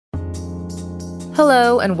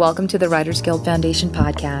Hello, and welcome to the Writers Guild Foundation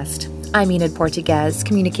podcast. I'm Enid Portuguez,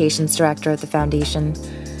 Communications Director at the Foundation.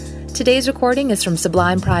 Today's recording is from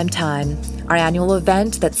Sublime Primetime, our annual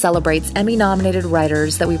event that celebrates Emmy-nominated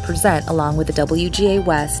writers that we present along with the WGA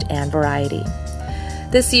West and Variety.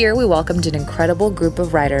 This year, we welcomed an incredible group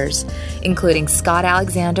of writers, including Scott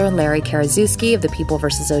Alexander and Larry Karaszewski of The People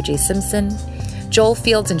vs. O.J. Simpson, Joel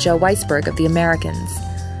Fields and Joe Weisberg of The Americans,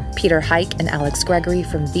 Peter Huyck and Alex Gregory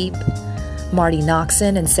from VEEP, Marti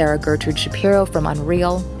Noxon and Sarah Gertrude Shapiro from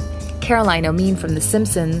Unreal, Caroline Omine from The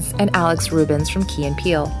Simpsons, and Alex Rubens from Key and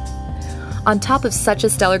Peele. On top of such a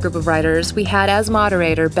stellar group of writers, we had as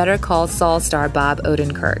moderator Better Call Saul star Bob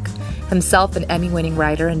Odenkirk, himself an Emmy-winning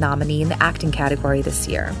writer and nominee in the acting category this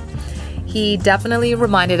year. He definitely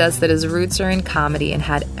reminded us that his roots are in comedy and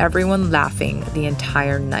had everyone laughing the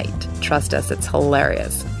entire night. Trust us, it's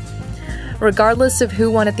hilarious. Regardless of who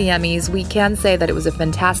won at the Emmys, we can say that it was a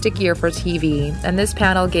fantastic year for TV, and this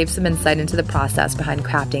panel gave some insight into the process behind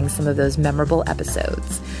crafting some of those memorable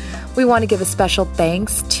episodes. We want to give a special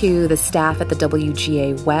thanks to the staff at the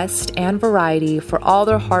WGA West and Variety for all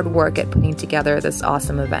their hard work at putting together this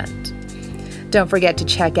awesome event. Don't forget to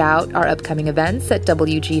check out our upcoming events at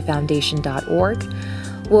wgfoundation.org.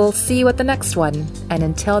 We'll see you at the next one, and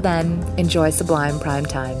until then, enjoy Sublime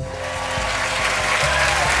Primetime.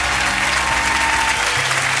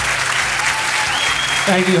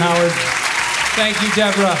 Thank you, Howard. Thank you,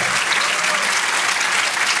 Deborah.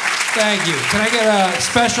 Thank you. Can I get a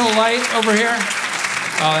special light over here?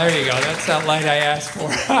 Oh, there you go. That's that light I asked for.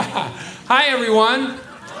 Hi, everyone.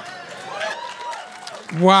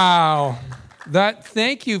 Wow.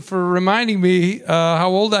 Thank you for reminding me how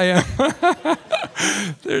old I am.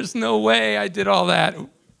 There's no way I did all that.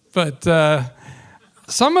 But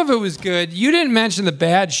some of it was good. You didn't mention the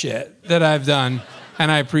bad shit that I've done. And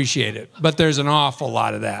I appreciate it. But there's an awful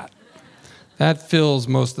lot of that. That fills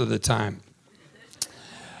most of the time.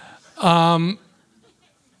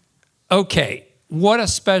 Okay, what a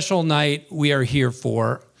special night we are here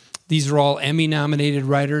for. These are all Emmy-nominated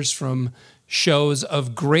writers from shows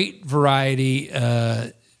of great variety.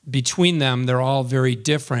 Between them, they're all very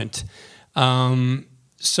different.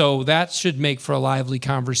 So that should make for a lively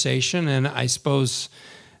conversation, and I suppose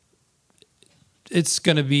it's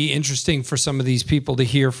going to be interesting for some of these people to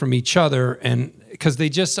hear from each other, and because they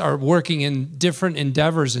just are working in different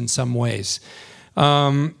endeavors in some ways.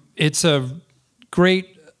 It's a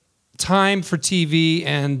great time for TV,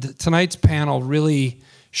 and tonight's panel really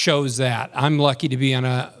shows that. I'm lucky to be on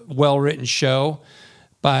a well-written show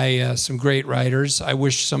by some great writers. I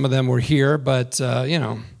wish some of them were here, but you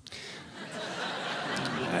know,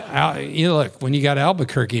 look, when you got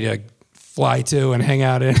Albuquerque to fly to and hang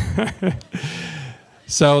out in.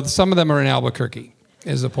 So some of them are in Albuquerque,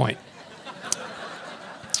 is the point.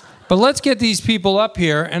 But let's get these people up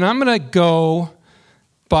here, and I'm going to go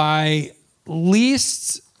by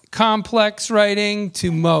least complex writing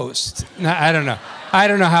to most. Now, I don't know. I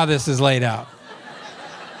don't know how this is laid out.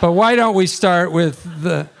 But why don't we start with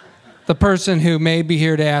the person who may be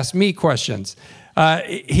here to ask me questions.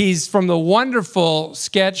 He's from the wonderful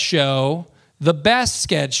sketch show, the best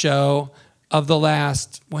sketch show of the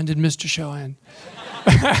last, when did Mr. Show end?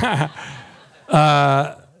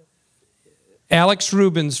 Alex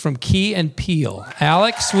Rubens from Key and Peele.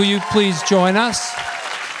 Alex, will you please join us?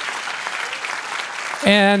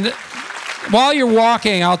 And while you're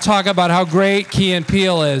walking, I'll talk about how great Key and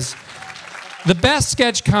Peele is. The best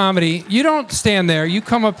sketch comedy, you don't stand there, you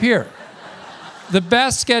come up here. The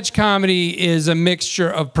best sketch comedy is a mixture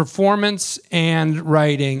of performance and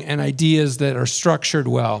writing and ideas that are structured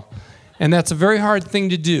well. And that's a very hard thing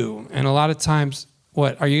to do. And a lot of times,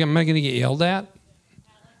 am I going to get yelled at?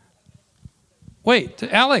 Wait,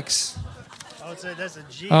 Alex. Oh, that's a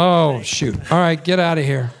G. Oh, shoot. All right, get out of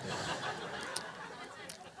here.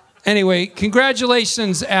 Anyway,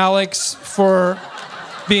 congratulations, Alex, for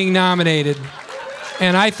being nominated.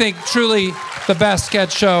 And I think truly the best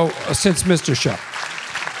sketch show since Mr. Show.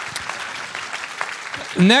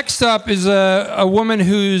 Next up is a woman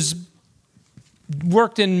who's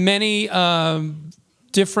worked in many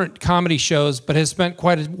different comedy shows, but has spent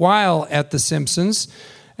quite a while at The Simpsons.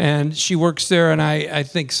 And she works there, and I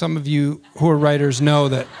think some of you who are writers know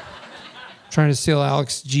that. I'm trying to steal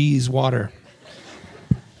Alex G's water.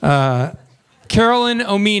 Caroline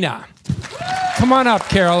Omine. Come on up,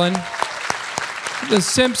 Caroline. The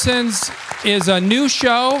Simpsons is a new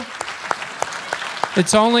show.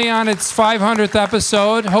 It's only on its 500th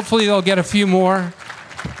episode. Hopefully they'll get a few more.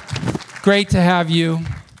 Great to have you.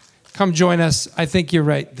 Come join us. I think you're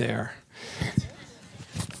right there.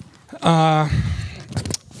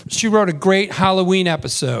 she wrote a great Halloween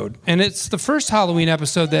episode. And it's the first Halloween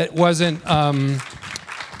episode that wasn't...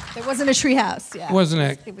 It wasn't a treehouse, yeah. It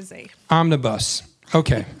was a omnibus.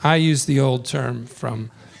 Okay, I used the old term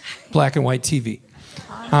from black and white TV.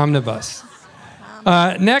 Omnibus.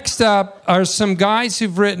 Next up are some guys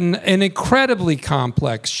who've written an incredibly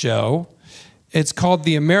complex show. It's called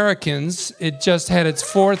The Americans. It just had its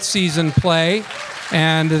 4th season play,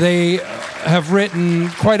 and they have written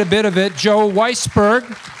quite a bit of it. Joe Weisberg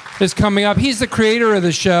is coming up. He's the creator of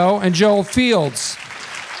the show, and Joel Fields.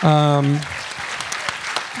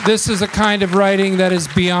 This is a kind of writing that is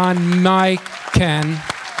beyond my ken,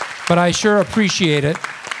 but I sure appreciate it.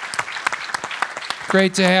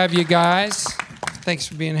 Great to have you guys. Thanks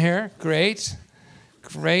for being here. Great.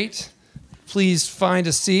 Please find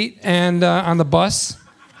a seat and on the bus.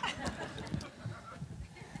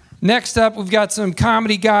 Next up, we've got some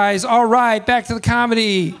comedy guys. All right, back to the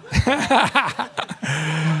comedy.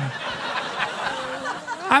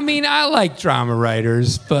 I mean, I like drama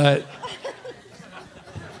writers, but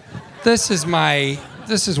this is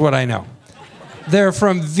what I know. They're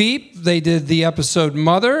from VEEP. They did the episode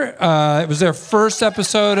Mother. It was their first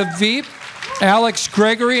episode of VEEP. Alex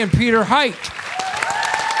Gregory and Peter Huyck.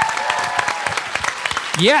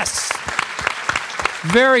 Yes.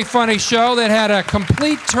 Very funny show that had a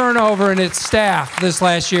complete turnover in its staff this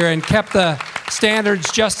last year and kept the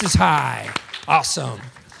standards just as high. Awesome.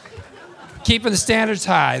 Keeping the standards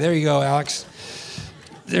high. There you go, Alex.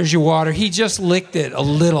 There's your water. He just licked it a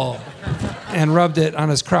little and rubbed it on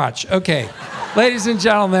his crotch. Okay. Ladies and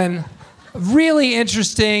gentlemen, really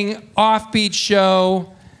interesting, offbeat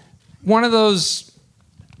show. One of those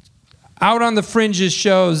out on the fringes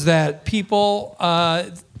shows that people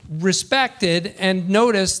respected and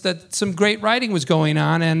noticed that some great writing was going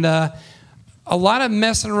on, and a lot of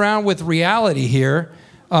messing around with reality here.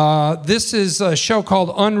 This is a show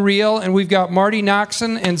called Unreal, and we've got Marti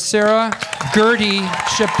Noxon and Sarah Gertrude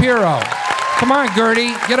Shapiro. Come on,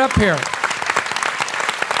 Gertie, get up here.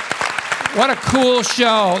 What a cool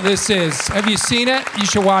show this is. Have you seen it? You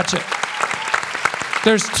should watch it.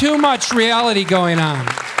 There's too much reality going on.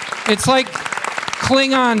 It's like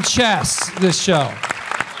Klingon chess, this show.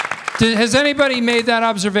 Has anybody made that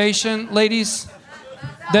observation, ladies?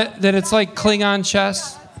 That it's like Klingon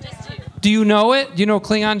chess? Do you know it? Do you know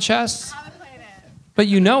Klingon chess? I haven't played it. But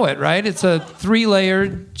you know it, right? It's a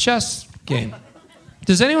 3-layered chess game.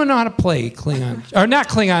 Does anyone know how to play Klingon? Or not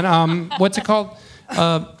Klingon, what's it called?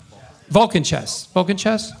 Vulcan chess. Vulcan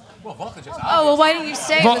chess? Oh, well, why didn't you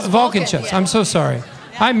say it was Vulcan chess. Yeah. I'm so sorry.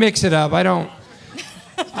 I mix it up.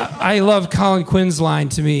 I love Colin Quinn's line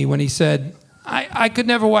to me when he said, I could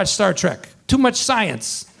never watch Star Trek. Too much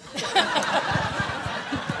science.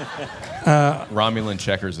 Romulan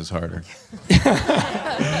checkers is harder.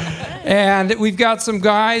 And we've got some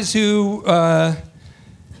guys who are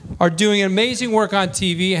doing amazing work on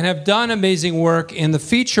TV and have done amazing work in the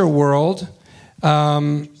feature world.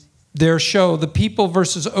 Their show, The People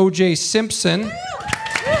vs. O.J. Simpson,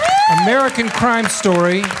 American Crime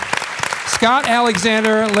Story, Scott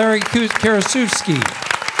Alexander, Larry Karaszewski.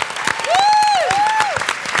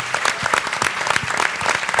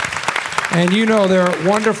 And you know their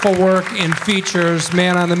wonderful work in features,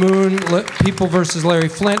 Man on the Moon, People vs. Larry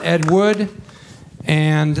Flint, Ed Wood.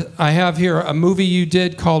 And I have here a movie you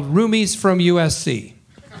did called Roomies from USC.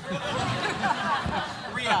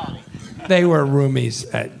 Reality. They were roomies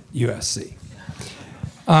at USC.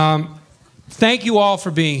 Thank you all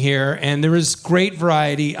for being here, and there is great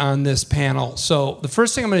variety on this panel. So the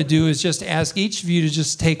first thing I'm going to do is just ask each of you to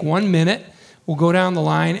just take 1 minute. We'll go down the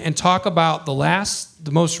line and talk about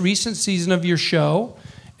the most recent season of your show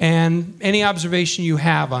and any observation you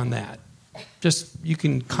have on that. Just, you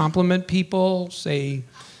can compliment people, say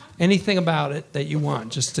anything about it that you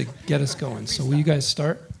want, just to get us going. So will you guys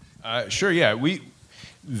start? Sure, yeah.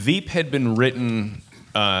 VEEP had been written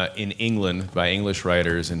in England by English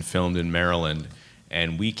writers and filmed in Maryland,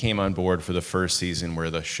 and we came on board for the first season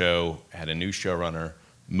where the show had a new showrunner,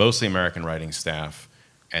 mostly American writing staff,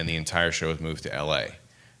 and the entire show was moved to LA.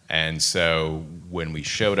 And so when we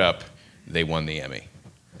showed up, they won the Emmy.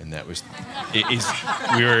 And that was,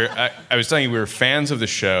 I was telling you, we were fans of the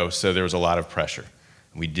show, so there was a lot of pressure.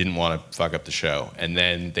 We didn't want to fuck up the show. And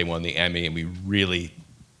then they won the Emmy, and we really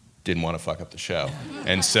didn't want to fuck up the show.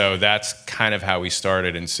 And so that's kind of how we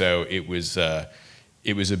started. And so it was a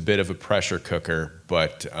bit of a pressure cooker,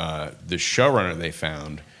 but the showrunner they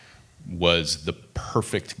found was the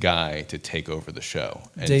perfect guy to take over the show.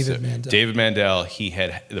 And David Mandel. David Mandel, he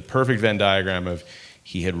had the perfect Venn diagram of,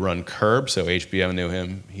 he had run Curb, so HBO knew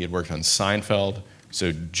him. He had worked on Seinfeld,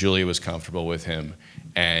 so Julia was comfortable with him.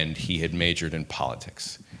 And he had majored in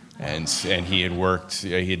politics. and he had worked.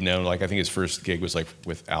 He had known, like, I think his first gig was like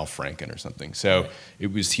with Al Franken or something. So he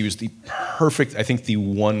was the perfect. I think the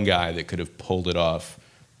one guy that could have pulled it off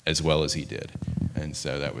as well as he did, and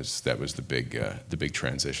so that was the big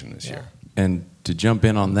transition this year. And to jump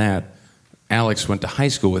in on that, Alex went to high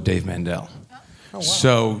school with Dave Mandel. Oh, wow.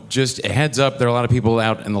 So just a heads up, there are a lot of people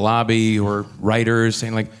out in the lobby who are writers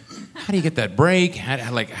saying, like, how do you get that break? How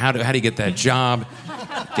do you get that job?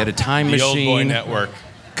 Get a time machine. The Old Boy Network.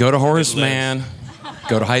 Go to Horace Mann.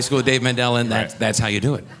 Go to high school with Dave Mandel, and that's how you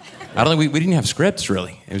do it. I don't think we didn't have scripts,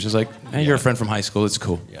 really. It was just like, hey, you're a friend from high school. It's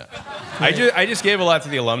cool. Yeah. I just gave a lot to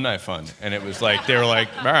the alumni fund, and it was like, they were like,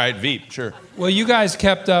 all right, VEEP, sure. Well, you guys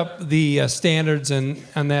kept up the standards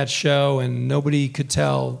on that show, and nobody could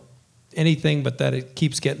tell anything but that it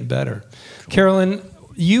keeps getting better. Cool. Caroline,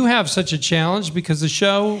 you have such a challenge because the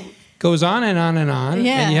show goes on and on and on,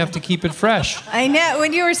 and you have to keep it fresh. I know.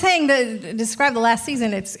 When you were saying to describe the last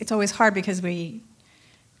season, it's always hard because we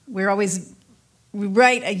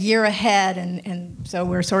write a year ahead, and so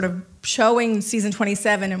we're sort of showing season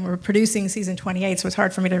 27 and we're producing season 28, so it's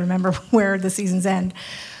hard for me to remember where the seasons end.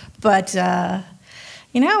 But,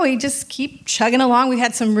 we just keep chugging along. We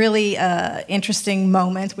had some really interesting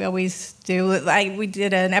moments. We always do. We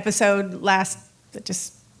did an episode that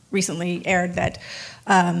just recently aired that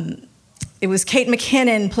it was Kate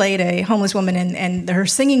McKinnon played a homeless woman, and her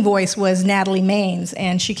singing voice was Natalie Maines,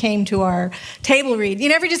 and she came to our table read.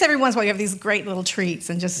 Every once in a while you have these great little treats,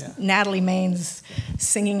 and just Natalie Maines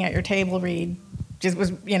singing at your table read just was,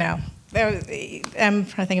 I'm trying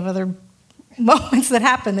to think of other moments that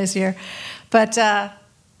happened this year, but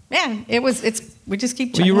we just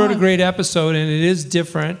keep. Well, you wrote a great episode, and it is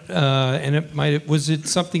different, and was it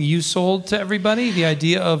something you sold to everybody? The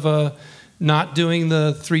idea of not doing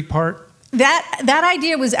the 3-part. That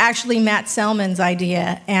idea was actually Matt Selman's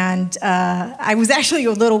idea, and I was actually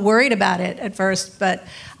a little worried about it at first, but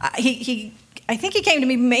I think he came to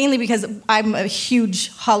me mainly because I'm a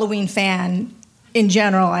huge Halloween fan in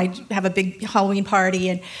general. I have a big Halloween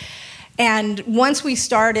party, and once we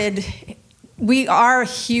started, we are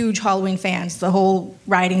huge Halloween fans, the whole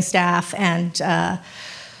writing staff, and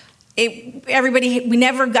we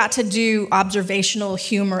never got to do observational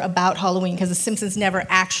humor about Halloween because the Simpsons never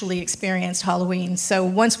actually experienced Halloween. So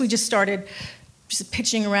once we just started just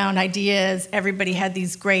pitching around ideas, everybody had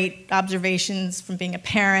these great observations from being a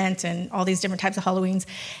parent and all these different types of Halloweens.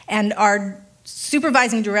 And our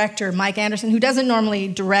supervising director, Mike Anderson, who doesn't normally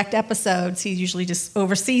direct episodes, he usually just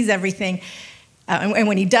oversees everything. And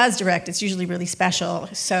when he does direct, it's usually really special.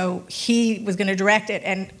 So he was going to direct it,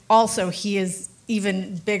 and also he is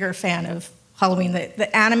even bigger fan of Halloween. The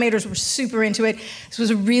animators were super into it. This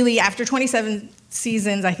was after 27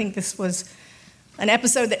 seasons, I think this was an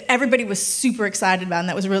episode that everybody was super excited about, and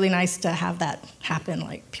that was really nice to have that happen.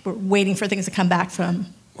 Like, people were waiting for things to come back from.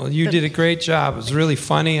 Well, you did a great job. It was really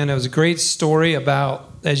funny, and it was a great story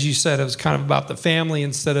about, as you said, it was kind of about the family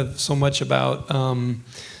instead of so much about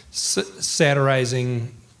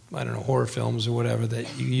satirizing, I don't know, horror films or whatever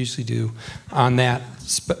that you usually do on that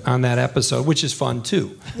episode, which is fun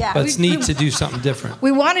too. Yeah, but it's neat to do something different.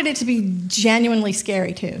 We wanted it to be genuinely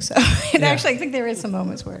scary too, so actually I think there is some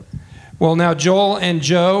moments where. Well, now Joel and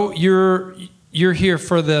Joe, you're here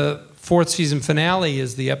for the 4th season finale,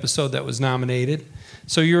 is the episode that was nominated.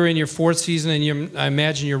 So you're in your 4th season, and I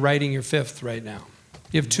imagine you're writing your 5th right now.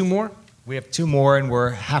 You have 2 more? We have 2 more, and we're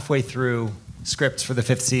halfway through scripts for the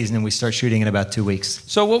 5th season, and we start shooting in about 2 weeks.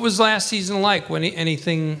 So what was last season like?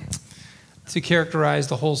 Anything to characterize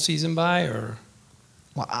the whole season by, or?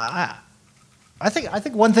 Well, I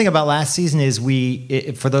think one thing about last season is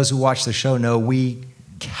for those who watch the show know, we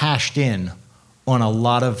cashed in on a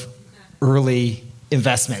lot of early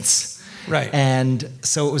investments. Right. And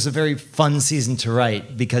so it was a very fun season to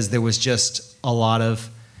write because there was just a lot of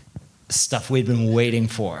stuff we'd been waiting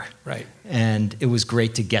for. Right. And it was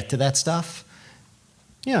great to get to that stuff.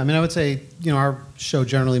 Yeah, I mean, I would say, our show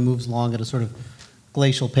generally moves along at a sort of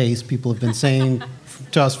glacial pace. People have been saying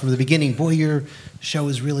to us from the beginning, boy, your show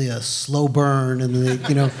is really a slow burn. And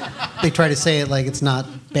they try to say it like it's not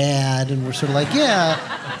bad. And we're sort of like,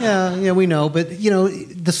 yeah, we know. But,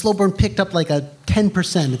 the slow burn picked up like a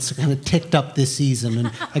 10%. It's kind of ticked up this season.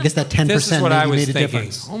 And I guess that 10% this is what maybe I was made a thinking.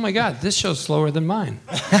 difference. Oh, my God, this show's slower than mine.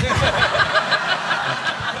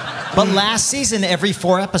 But last season, every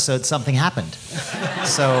 4 episodes, something happened.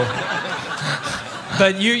 So,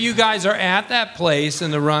 but you guys are at that place in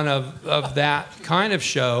the run of that kind of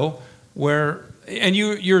show where, and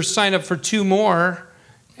you're signed up for 2 more,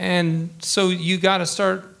 and so you got to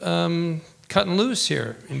start cutting loose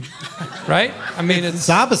here, right? I mean, it's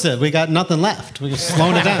opposite. We got nothing left. We're just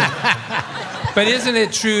slowing it down. But isn't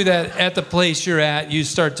it true that at the place you're at, you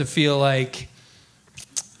start to feel like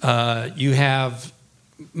you have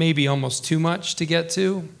maybe almost too much to get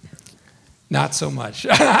to? Not so much.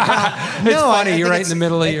 It's funny. You're right in the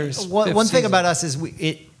middle of yours. One thing about us is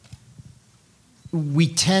we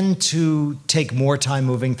tend to take more time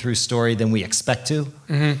moving through story than we expect to.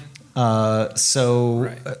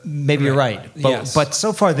 Maybe you're right. But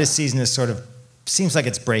so far this season is sort of seems like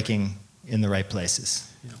it's breaking in the right places.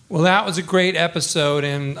 Well, that was a great episode,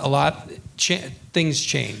 and a lot things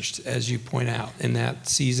changed, as you point out, in that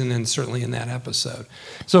season and certainly in that episode.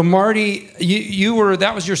 So, Marti,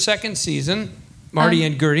 that was your second season, Marti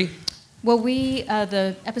and Gertie. Well,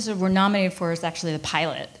 the episode we're nominated for is actually the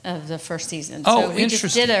pilot of the first season. Oh, so we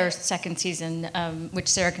just did our second season, which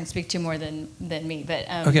Sarah can speak to more than me. But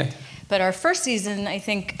okay. But our first season, I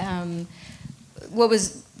think, what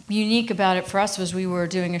was unique about it for us was we were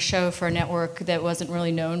doing a show for a network that wasn't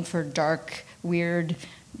really known for dark, weird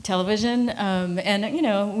television,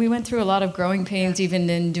 and we went through a lot of growing pains even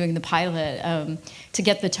in doing the pilot to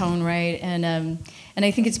get the tone right, and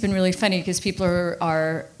I think it's been really funny because people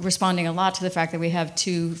are responding a lot to the fact that we have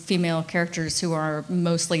two female characters who are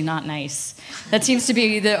mostly not nice. That seems to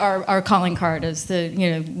be our calling card, is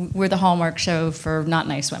we're the Hallmark show for not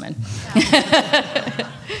nice women.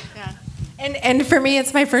 And for me,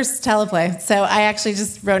 it's my first teleplay. So I actually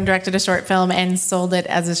just wrote and directed a short film and sold it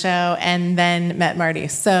as a show, and then met Marti.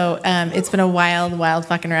 So it's been a wild, wild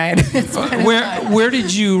fucking ride. Where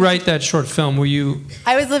did you write that short film? Were you?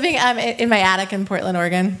 I was living in my attic in Portland,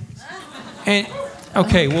 Oregon. And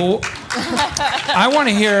okay, well, I want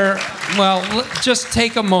to hear. Well, just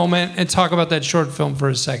take a moment and talk about that short film for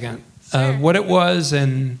a second. Sure. What it was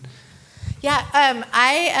and. Yeah,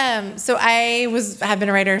 I have been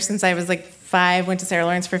a writer since I was like 5. Went to Sarah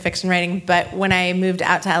Lawrence for fiction writing, but when I moved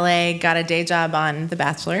out to LA, got a day job on The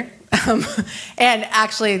Bachelor, and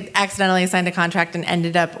actually accidentally signed a contract and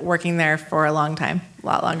ended up working there for a long time, a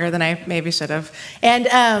lot longer than I maybe should have.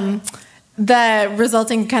 And the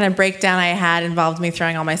resulting kind of breakdown I had involved me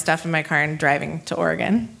throwing all my stuff in my car and driving to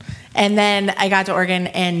Oregon. And then I got to Oregon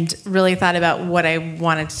and really thought about what I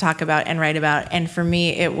wanted to talk about and write about. And for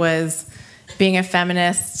me, it was being a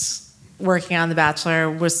feminist working on The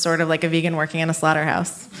Bachelor was sort of like a vegan working in a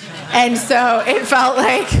slaughterhouse. And so it felt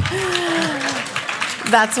like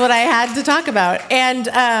that's what I had to talk about. And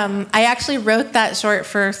I actually wrote that short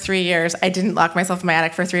for 3 years. I didn't lock myself in my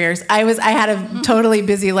attic for 3 years. I had a totally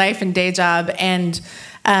busy life and day job, and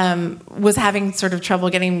was having sort of trouble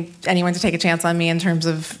getting anyone to take a chance on me in terms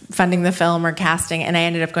of funding the film or casting. And I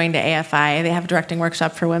ended up going to AFI. They have a directing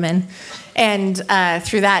workshop for women. And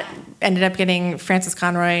through that, ended up getting Frances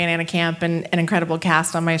Conroy and Anna Camp and an incredible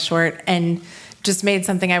cast on my short, and just made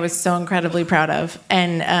something I was so incredibly proud of.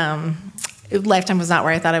 And Lifetime was not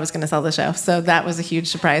where I thought I was going to sell the show, so that was a huge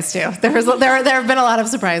surprise too. There have been a lot of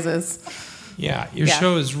surprises. Yeah, your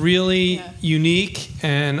show is really unique,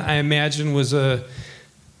 and I imagine was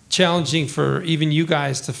challenging for even you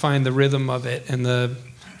guys to find the rhythm of it and the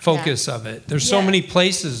focus of it. There's so many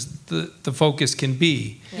places the focus can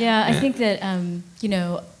be. Yeah, I think that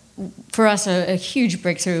for us, a huge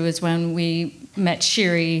breakthrough was when we met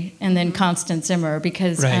Shiri and then Constance Zimmer,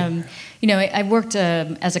 because I worked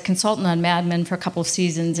as a consultant on Mad Men for a couple of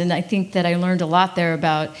seasons, and I think that I learned a lot there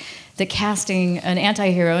about the casting an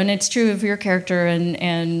anti-hero, and it's true of your character and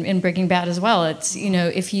in Breaking Bad as well. It's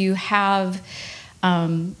if you have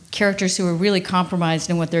characters who are really compromised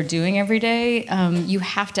in what they're doing every day, you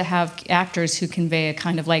have to have actors who convey a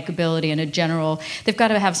kind of likability and a general. They've got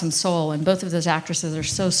to have some soul, and both of those actresses are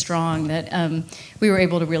so strong that we were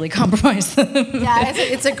able to really compromise them. Yeah,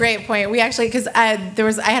 it's a great point. We actually, because I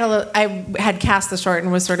had cast the short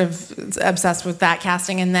and was sort of obsessed with that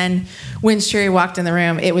casting, and then when Shiri walked in the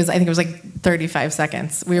room, I think it was like 35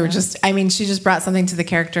 seconds. We were she just brought something to the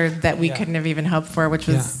character that we couldn't have even hoped for, which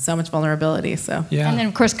was so much vulnerability. So and then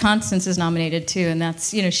of course Constance is nominated too, and that's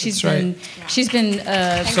she's been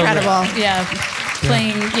incredible.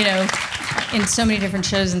 Playing in so many different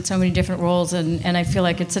shows and so many different roles, and I feel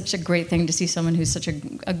like it's such a great thing to see someone who's such a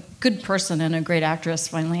good person and a great actress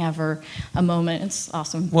finally have a moment. It's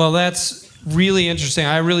awesome. Well, that's really interesting.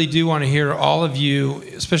 I really do want to hear all of you,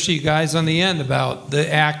 especially you guys on the end, about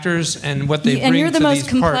the actors and what they bring to these parts. And you're the most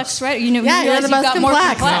complex, right? You're the most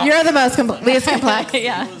complex. You're the least complex.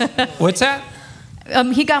 Yeah. What's that?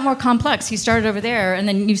 He got more complex. He started over there, and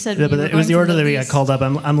then you said... Yeah, but it was the order that we got called up.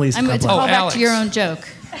 I'm least complex. To call back Alex. to your own joke.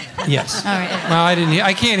 Yes. All right. Well,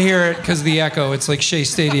 I can't hear it because of the echo. It's like Shea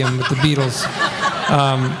Stadium with the Beatles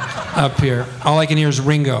up here. All I can hear is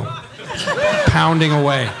Ringo pounding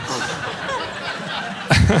away.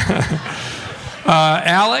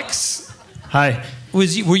 Alex, Hi. Were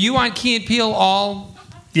you on Key and Peele all?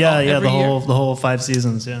 Yeah, the whole 5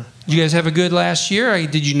 seasons. Yeah. Did you guys have a good last year?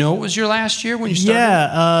 Did you know it was your last year when you started?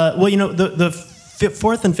 Yeah. Well, the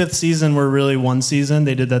fourth and fifth season were really one season.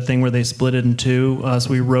 They did that thing where they split it in two. So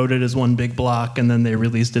we wrote it as one big block, and then they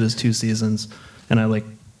released it as 2 seasons. And I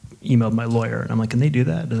emailed my lawyer, and I'm like, can they do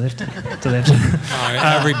that? Do they have to?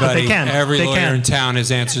 Everybody, every lawyer in town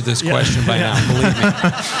has answered this question by now. Believe me.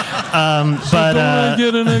 But don't I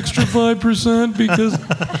get an extra 5% because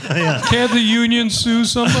can't the union sue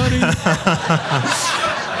somebody?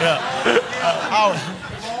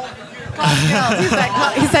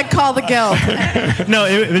 He said, call the guild. No,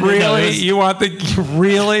 really? You want the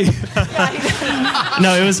really?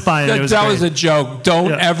 No, it was fine. That was a joke.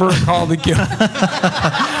 Don't ever call the guild.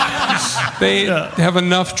 They have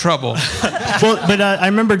enough trouble. Well, but I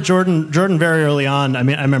remember Jordan very early on. I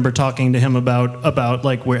mean, I remember talking to him about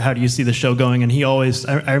how do you see the show going, and he always.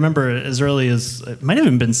 I remember as early as it might have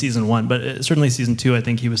even been season 1, but certainly season 2. I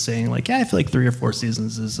think he was saying I feel like 3 or 4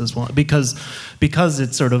 seasons is one because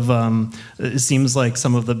it's sort of it seems like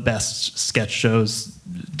some of the best sketch shows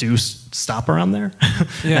do stop around there,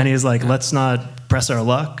 and he's like, let's not press our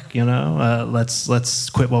luck, let's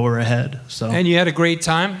quit while we're ahead. So. And you had a great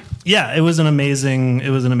time. Yeah, it was an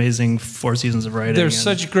amazing 4 seasons of writing. They're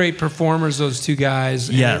such great performers, those 2 guys.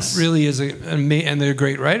 Yes, it really is and they're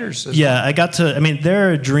great writers. Yeah, well.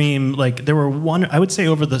 They're a dream. There were I would say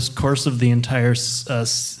over the course of the entire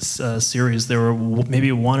series, there were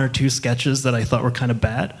maybe 1 or 2 sketches that I thought were kind of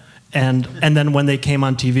bad. And then when they came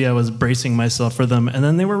on TV, I was bracing myself for them. And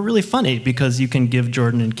then they were really funny because you can give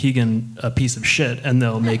Jordan and Keegan a piece of shit and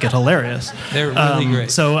they'll make it hilarious. They're really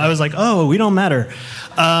great. So I was like, oh, we don't matter.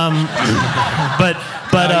 But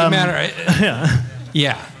you matter.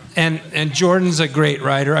 Yeah. And Jordan's a great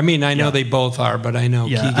writer. I mean, I know they both are, but I know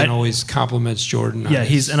Keegan always compliments Jordan. Yeah,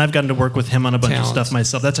 and I've gotten to work with him on a bunch of stuff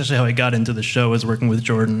myself. That's actually how I got into the show, was working with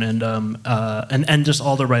Jordan and just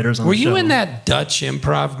all the writers on the show. Were you in that Dutch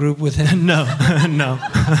improv group with him? No.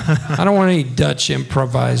 I don't want any Dutch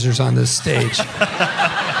improvisers on this stage.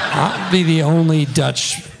 I'll be the only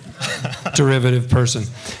Dutch derivative person.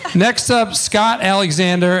 Next up, Scott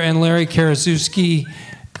Alexander and Larry Karaszewski.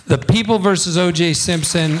 The People versus O.J.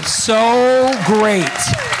 Simpson. So great.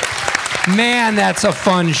 Man, that's a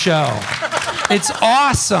fun show. It's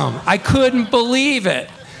awesome. I couldn't believe it.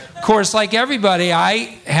 Of course, like everybody,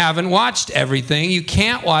 I haven't watched everything. You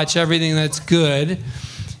can't watch everything that's good.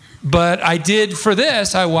 But I did for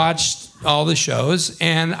this. I watched all the shows,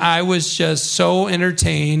 and I was just so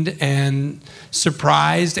entertained and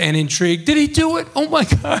surprised and intrigued. Did he do it? Oh, my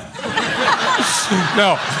God.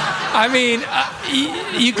 No. I mean,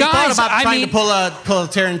 you guys. We thought about trying to pull a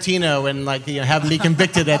Tarantino and have him be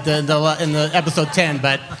convicted in the episode 10,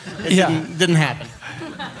 but it didn't happen.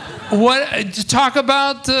 To talk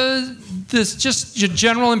about this? Just your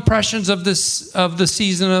general impressions of the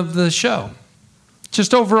season of the show.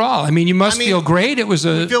 Just overall, I mean, you must feel great. It was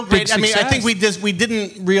a big success. I think we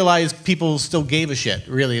didn't realize people still gave a shit.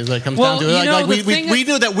 Really, is what it comes down to. We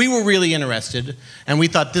knew that we were really interested, and we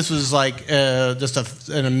thought this was just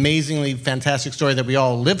an amazingly fantastic story that we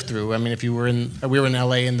all lived through. I mean, we were in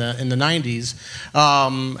LA in the 90s,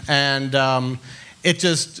 it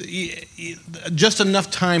just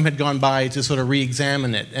enough time had gone by to sort of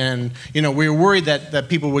re-examine it, and we were worried that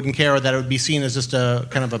people wouldn't care, or that it would be seen as just a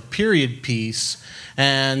kind of a period piece.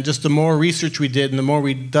 And just the more research we did, and the more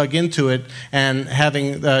we dug into it, and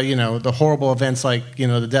having the horrible events like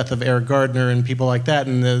the death of Eric Gardner and people like that,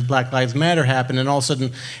 and the Black Lives Matter happened, and all of a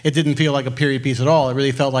sudden it didn't feel like a period piece at all. It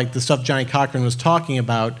really felt like the stuff Johnny Cochran was talking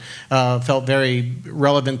about felt very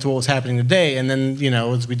relevant to what was happening today. And then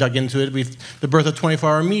as we dug into it, the birth of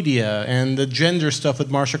 24-hour media and the gender stuff with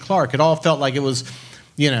Marcia Clark, it all felt like it was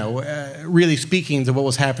really speaking to what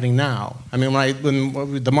was happening now. I mean,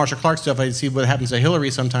 when the Marcia Clark stuff, I see what happens to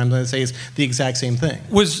Hillary sometimes, and I say it's the exact same thing.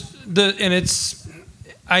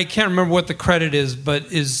 I can't remember what the credit is,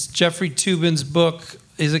 but is Jeffrey Toobin's book,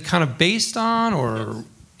 is it kind of based on, or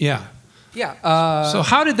yeah? So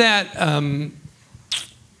how did that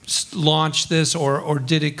launch this, or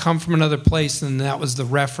did it come from another place and that was the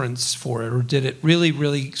reference for it, or did it really,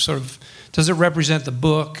 really sort of, does it represent the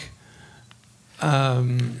book?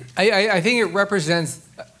 I think it represents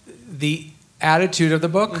the attitude of the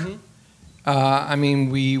book. Mm-hmm. I mean,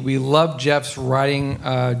 we love Jeff's writing.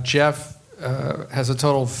 Jeff has a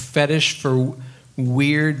total fetish for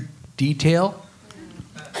weird detail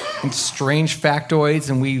and strange factoids,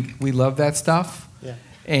 and we love that stuff. Yeah.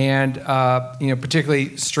 And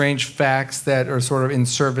particularly strange facts that are sort of in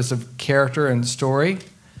service of character and story.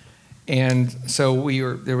 And so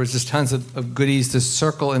there was just tons of goodies to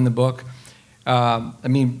circle in the book. I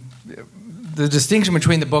mean, the distinction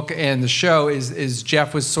between the book and the show is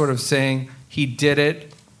Jeff was sort of saying he did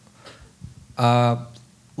it.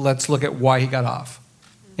 Let's look at why he got off,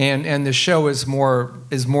 and the show is more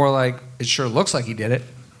like it sure looks like he did it.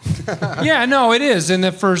 Yeah, no, it is. In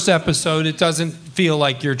the first episode, it doesn't feel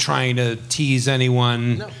like you're trying to tease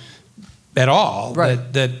anyone at all.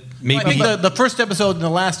 Right. That maybe I think the first episode and the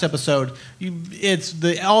last episode,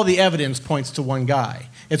 all the evidence points to one guy.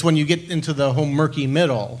 It's when you get into the whole murky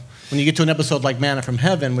middle, when you get to an episode like Manna from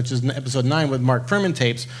Heaven, which is episode 9 with Mark Furman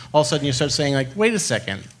tapes, all of a sudden you start saying, like, wait a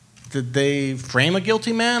second. Did they frame a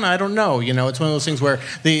guilty man? I don't know. You know, it's one of those things where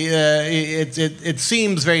it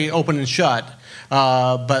seems very open and shut.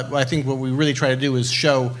 But I think what we really try to do is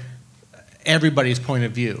show everybody's point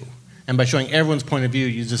of view, and by showing everyone's point of view,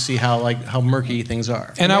 you just see how murky things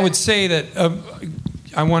are. And I would say that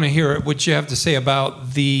I want to hear what you have to say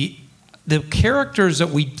about the characters that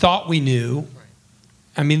we thought we knew.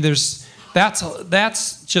 I mean, that's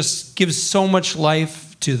just gives so much life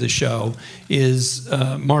to the show. Is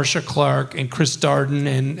Marcia Clark and Chris Darden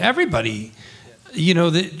and everybody. You know,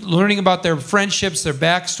 learning about their friendships, their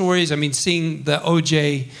backstories. I mean, seeing the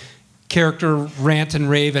OJ character rant and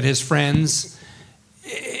rave at his friends.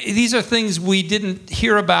 These are things we didn't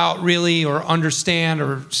hear about really or understand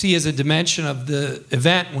or see as a dimension of the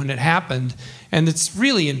event when it happened. And it's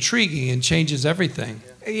really intriguing and changes everything.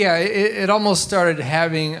 Yeah, it almost started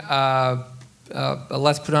having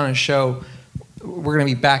let's put on a show, we're going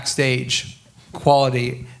to be backstage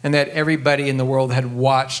quality, and that everybody in the world had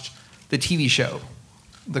watched the TV show,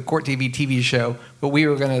 the Court TV show, but we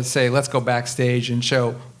were going to say, let's go backstage and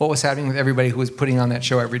show what was happening with everybody who was putting on that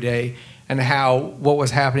show every day and how what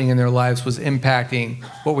was happening in their lives was impacting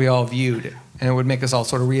what we all viewed. And it would make us all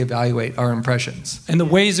sort of reevaluate our impressions. And the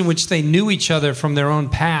ways in which they knew each other from their own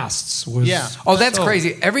pasts was... Yeah. Oh, that's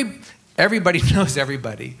crazy. Everybody knows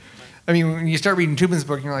everybody. I mean, when you start reading Tubman's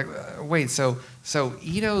book, you're like, wait, so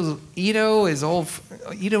Ito is old.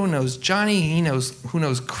 Ito knows Johnny. Who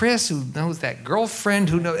knows Chris? Who knows that girlfriend?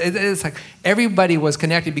 Who knows? It's like everybody was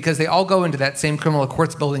connected because they all go into that same criminal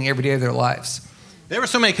courts building every day of their lives. There were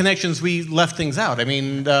so many connections we left things out. I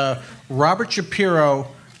mean, Robert Shapiro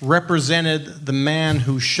represented the man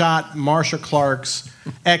who shot Marcia Clark's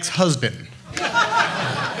ex-husband.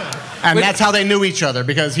 And that's how they knew each other,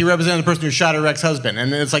 because he represented the person who shot her ex-husband.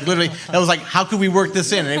 And it's like, literally, that was like, how could we work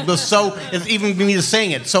this in? And it was so, it's even me just saying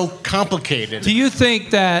it, so complicated. Do you think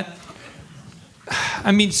that,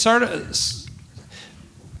 I mean, part of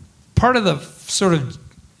the sort of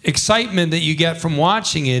excitement that you get from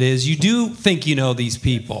watching it is you do think you know these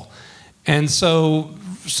people. And so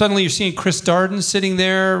suddenly you're seeing Chris Darden sitting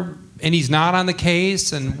there, and he's not on the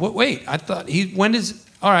case. And wait, I thought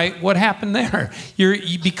all right, what happened there?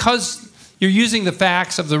 Because you're using the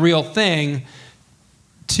facts of the real thing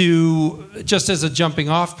to just as a jumping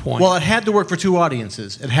off point. Well, it had to work for two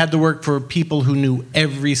audiences. It had to work for people who knew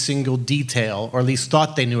every single detail, or at least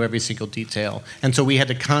thought they knew every single detail. And so we had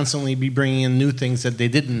to constantly be bringing in new things that they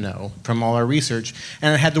didn't know from all our research.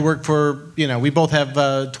 And it had to work for, we both have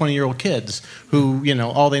 20-year-old kids who,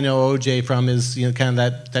 all they know OJ from is, kind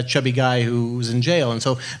of that chubby guy who's in jail. And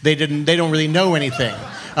so they don't really know anything.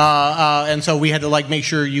 And so we had to make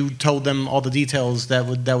sure you told them all the details that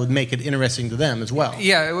would make it interesting to them as well.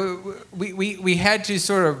 Yeah, we had to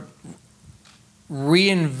sort of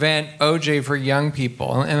reinvent OJ for young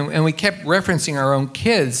people, and we kept referencing our own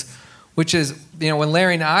kids, which is, when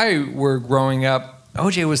Larry and I were growing up,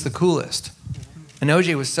 OJ was the coolest. And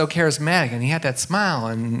OJ was so charismatic, and he had that smile,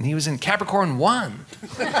 and he was in Capricorn 1.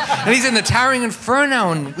 And he's in the Towering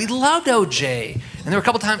Inferno, and we loved OJ. And there were a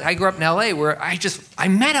couple times, I grew up in LA, where I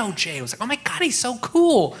met OJ. I was like, oh my God, he's so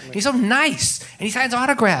cool. He's so nice. And he signs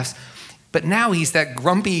autographs. But now he's that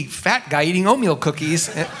grumpy fat guy eating oatmeal cookies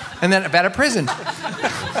and then out of prison.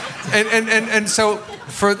 and so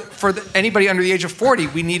for anybody under the age of 40,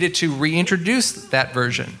 we needed to reintroduce that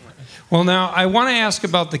version. Well, now, I want to ask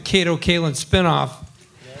about the Kato Kaelin spinoff.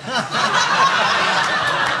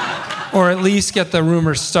 Or at least get the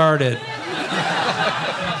rumor started.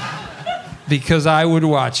 Because I would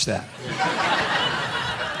watch that.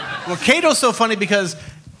 Well, Kato's so funny because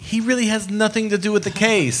he really has nothing to do with the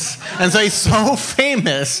case. And so he's so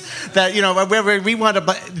famous that, we wound up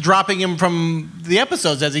dropping him from the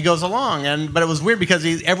episodes as he goes along. But it was weird because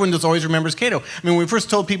everyone just always remembers Kato. I mean, when we first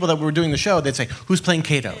told people that we were doing the show, they'd say, who's playing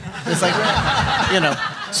Kato? It's like,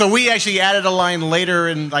 So we actually added a line later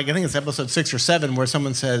in, I think it's episode 6 or 7, where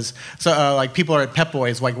someone says, people are at Pep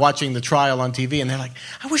Boys, watching the trial on TV, and they're like,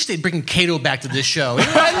 I wish they'd bring Kato back to this show.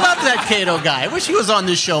 I love that Kato guy. I wish he was on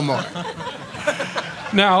this show more.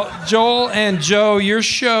 Now, Joel and Joe, your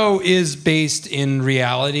show is based in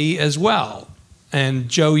reality as well. And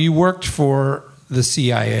Joe, you worked for the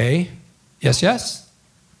CIA. Yes, yes?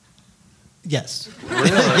 Yes.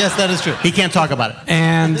 Yes, that is true. He can't talk about it.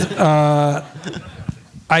 And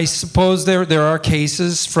I suppose there are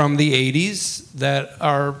cases from the 80s that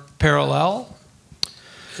are parallel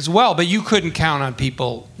as well, but you couldn't count on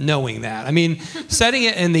people knowing that. I mean, setting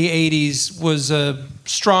it in the 80s was a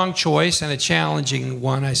strong choice and a challenging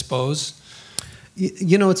one, I suppose.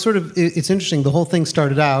 You know, it's interesting. The whole thing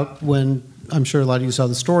started out when, I'm sure a lot of you saw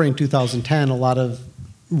the story, in 2010, a lot of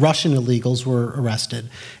Russian illegals were arrested,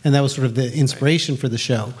 and that was sort of the inspiration for the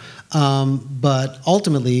show. But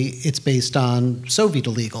ultimately, it's based on Soviet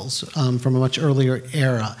illegals from a much earlier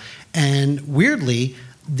era. And weirdly,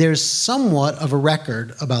 there's somewhat of a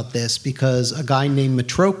record about this because a guy named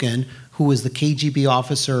Mitrokhin, who was the KGB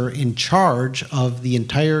officer in charge of the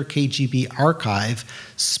entire KGB archive,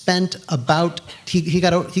 spent about, he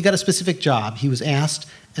got a specific job. He was asked,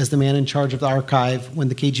 as the man in charge of the archive when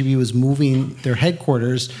the KGB was moving their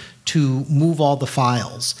headquarters, to move all the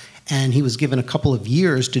files. And he was given a couple of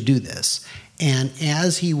years to do this. And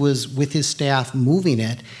as he was with his staff moving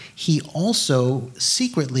it, he also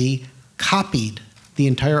secretly copied the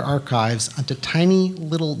entire archives onto tiny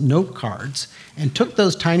little note cards and took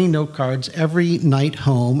those tiny note cards every night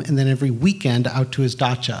home and then every weekend out to his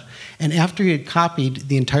dacha. And after he had copied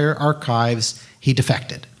the entire archives, he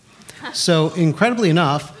defected. So incredibly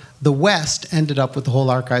enough, the West ended up with the whole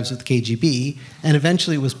archives of the KGB, and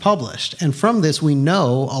eventually it was published. And from this, we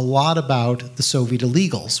know a lot about the Soviet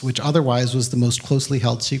illegals, which otherwise was the most closely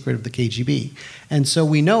held secret of the KGB. And so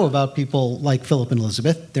we know about people like Philip and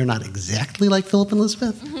Elizabeth. They're not exactly like Philip and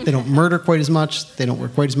Elizabeth. They don't murder quite as much. They don't wear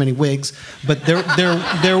quite as many wigs. But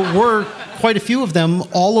there were quite a few of them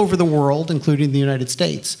all over the world, including the United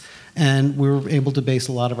States. And we were able to base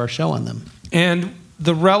a lot of our show on them. And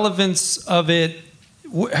the relevance of it,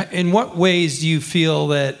 in what ways do you feel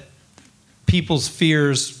that people's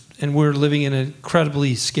fears, and we're living in an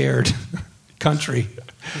incredibly scared country,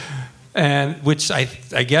 and which I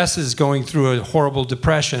guess is going through a horrible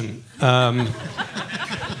depression. I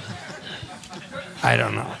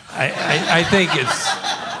don't know. I think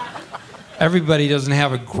everybody doesn't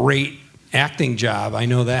have a great acting job. I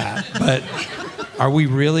know that, but are we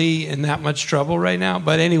really in that much trouble right now?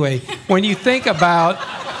 But anyway, when you think about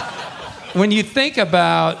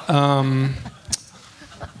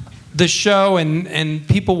the show and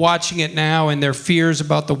people watching it now and their fears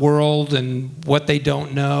about the world and what they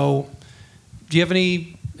don't know, do you have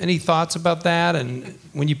any thoughts about that? And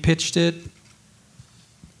when you pitched it?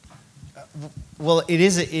 Well, it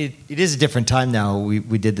is a different time now.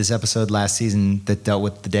 We did this episode last season that dealt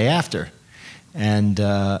with the day after, and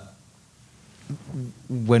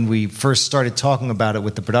when we first started talking about it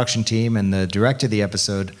with the production team and the director of the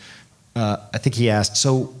episode, I think he asked,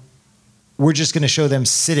 so we're just going to show them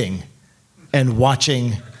sitting and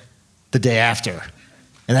watching the day after,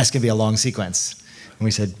 and that's going to be a long sequence. And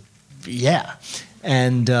we said, yeah.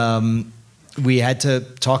 And we had to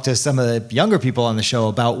talk to some of the younger people on the show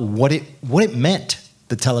about what it meant,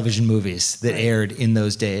 the television movies that aired in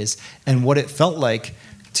those days, and what it felt like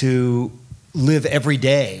to live every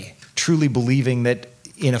day truly believing that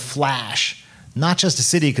in a flash, not just a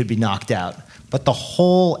city could be knocked out, but the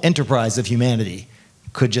whole enterprise of humanity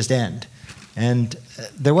could just end. And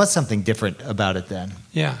there was something different about it then.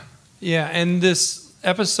 Yeah. And this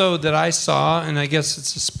episode that I saw, and I guess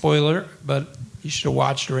it's a spoiler, but you should have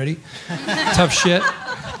watched already. Tough shit.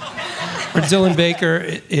 Where Dylan Baker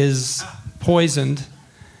is poisoned,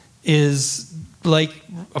 is like,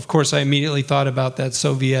 of course, I immediately thought about that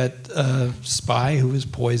Soviet spy who was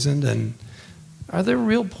poisoned. And are there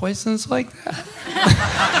real poisons like that?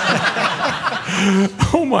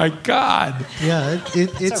 Oh my God! Yeah,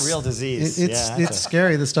 it's a real disease. It's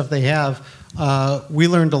scary, the stuff they have. We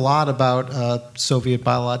learned a lot about Soviet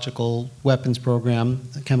biological weapons program,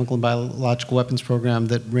 a chemical and biological weapons program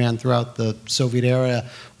that ran throughout the Soviet era,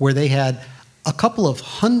 where they had a couple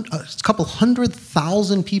hundred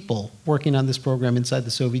thousand people working on this program inside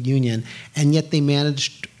the Soviet Union, and yet they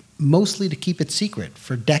managed mostly to keep it secret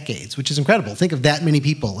for decades, which is incredible. Think of that many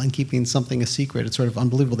people and keeping something a secret. It's sort of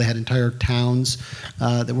unbelievable. They had entire towns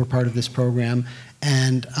that were part of this program,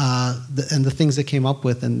 and the things that came up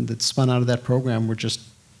with and that spun out of that program were just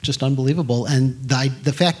unbelievable. And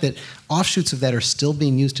the fact that offshoots of that are still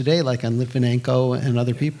being used today, like on Litvinenko and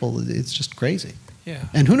other people, it's just crazy. Yeah.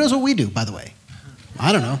 And who knows what we do, by the way?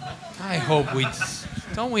 I don't know. I hope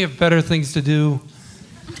don't we have better things to do?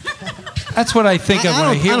 That's what I think of when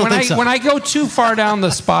I hear. When I go too far down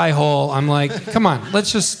the spy hole, I'm like, come on,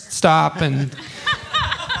 let's just stop and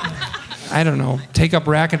I don't know, take up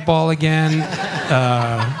racquetball again.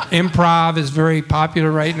 Improv is very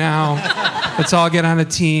popular right now. Let's all get on a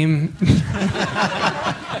team.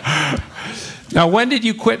 Now, when did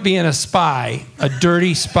you quit being a spy, a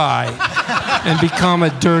dirty spy, and become a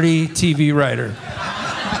dirty TV writer?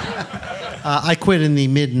 I quit in the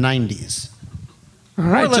mid-'90s. All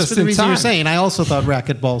right, more or less just for the in reason time. you're saying. I also thought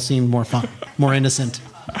racquetball seemed more fun, more innocent.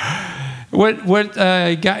 What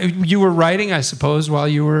you were writing, I suppose, while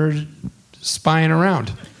you were spying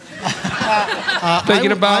around?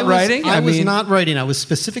 Thinking about writing? I was not writing. I was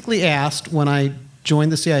specifically asked when I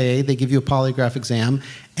joined the CIA, they give you a polygraph exam,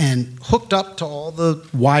 and hooked up to all the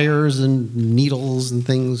wires and needles and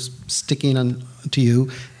things sticking to you,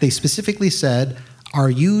 they specifically said, "Are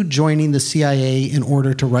you joining the CIA in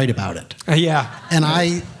order to write about it?" Yeah. And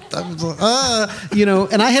I was like,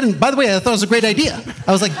 and I hadn't, by the way, I thought it was a great idea.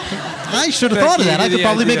 I was like, I should have thought of that. I could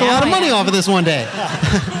probably make a lot of money off of this one day.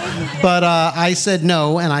 But I said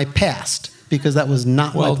no, and I passed because that was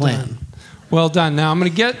not my plan. Done. Well done. Now, I'm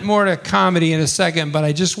going to get more to comedy in a second, but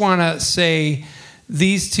I just want to say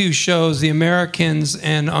these two shows, The Americans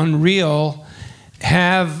and Unreal,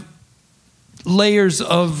 have layers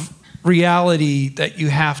of reality that you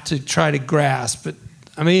have to try to grasp. But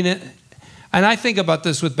I mean, and I think about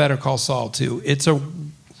this with Better Call Saul, too.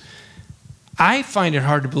 I find it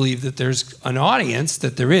hard to believe that there's an audience,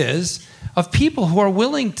 that there is, of people who are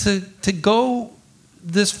willing to go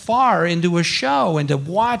this far into a show and to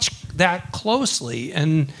watch that closely.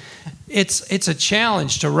 And it's a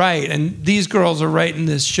challenge to write. And these girls are writing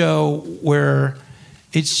this show where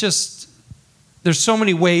it's just, there's so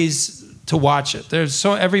many ways to watch it.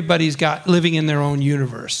 Everybody's got living in their own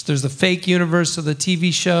universe. There's the fake universe of the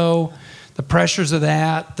TV show, the pressures of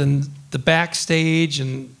that, then the backstage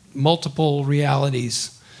and multiple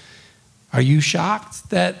realities. Are you shocked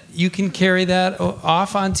that you can carry that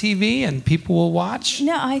off on TV and people will watch?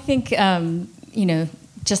 No, I think,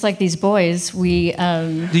 just like these boys, we...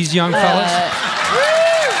 these young fellas?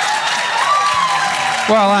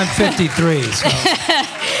 Well, I'm 53, so...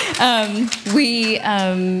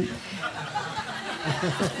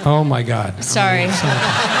 Oh, my God. Sorry.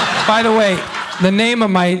 By the way, the name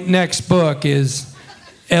of my next book is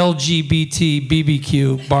LGBT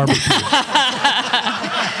BBQ Barbecue.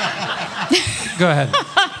 Go ahead.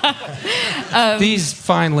 These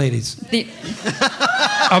fine ladies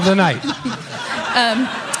of the night.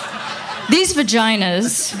 These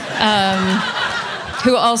vaginas,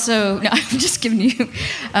 who also... No, I'm just giving you...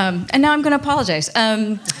 and now I'm going to apologize.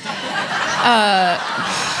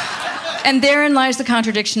 And therein lies the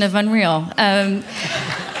contradiction of Unreal.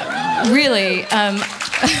 Really,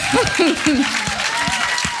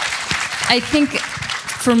 I think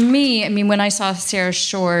for me, when I saw Sarah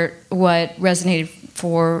short, what resonated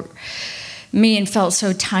for me and felt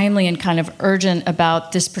so timely and kind of urgent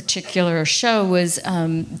about this particular show was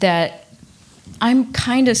that I'm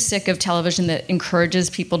kind of sick of television that encourages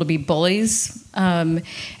people to be bullies. And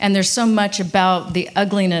there's so much about the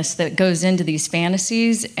ugliness that goes into these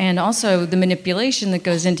fantasies and also the manipulation that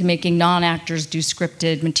goes into making non-actors do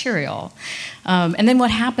scripted material. And then what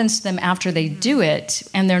happens to them after they do it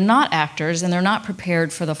and they're not actors and they're not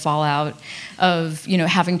prepared for the fallout of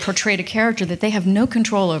having portrayed a character that they have no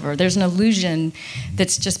control over. There's an illusion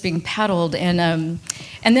that's just being peddled. And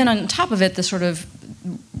then on top of it, the sort of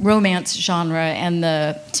romance genre and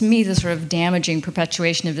to me the sort of damaging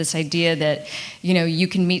perpetuation of this idea that you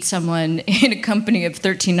can meet someone in a company of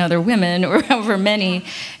 13 other women or however many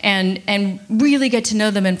and really get to know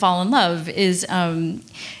them and fall in love is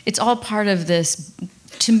it's all part of this,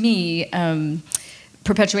 to me,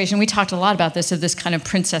 perpetuation. We talked a lot about this, of this kind of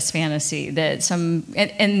princess fantasy that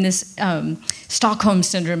and this Stockholm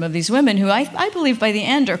syndrome of these women who I believe by the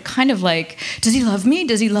end are kind of like, does he love me?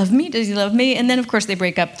 Does he love me? Does he love me? And then of course they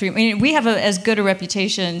break up. We have as good a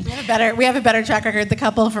reputation. We have a better track record. The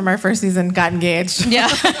couple from our first season got engaged. Yeah.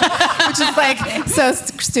 Which is like so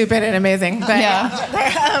stupid and amazing. But, yeah.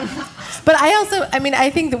 But I also, I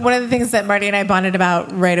think that one of the things that Marty and I bonded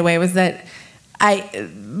about right away was that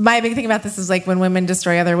my big thing about this is like when women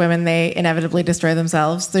destroy other women, they inevitably destroy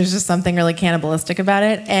themselves. There's just something really cannibalistic about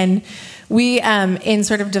it. And we, in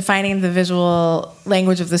sort of defining the visual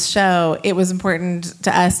language of this show, it was important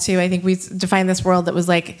to us too. I think we defined this world that was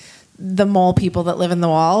like the mole people that live in the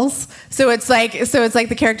walls. So it's like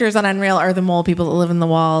the characters on Unreal are the mole people that live in the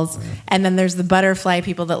walls, and then there's the butterfly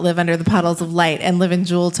people that live under the puddles of light and live in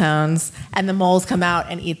jewel tones, and the moles come out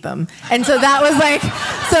and eat them. And so that was like,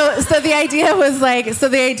 so the idea was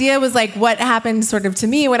like what happened sort of to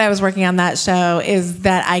me when I was working on that show is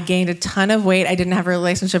that I gained a ton of weight. I didn't have a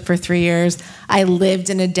relationship for 3 years. I lived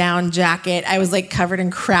in a down jacket. I was like covered in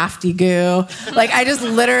crafty goo. Like I just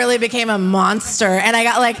literally became a monster, and I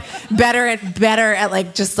got like better at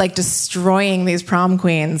like just like destroying these prom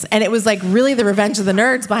queens. And it was like really the revenge of the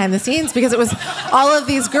nerds behind the scenes, because it was all of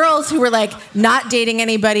these girls who were like not dating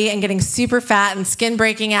anybody and getting super fat and skin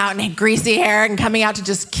breaking out and had greasy hair and coming out to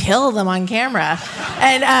just kill them on camera.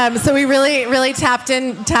 And so we really tapped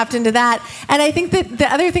into that. And I think that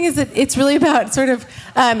the other thing is that it's really about sort of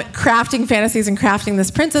crafting fantasies and crafting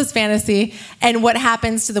this princess fantasy and what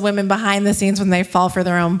happens to the women behind the scenes when they fall for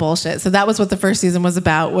their own bullshit. So that was what the first season was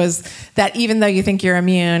about, was that even though you think you're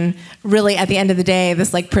immune, really at the end of the day,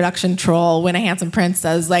 this like production troll, when a handsome prince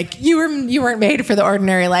says like, you weren't made for the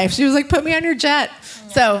ordinary life. She was like, put me on your jet.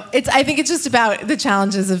 So I think it's just about the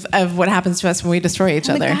challenges of what happens to us when we destroy each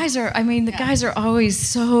other. The guys are always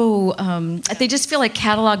so, they just feel like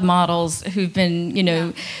catalog models who've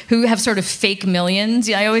been, who have sort of fake millions.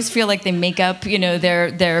 I always feel like they make up,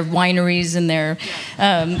 their wineries and their,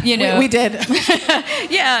 We did.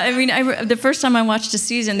 Yeah, the first time I watched a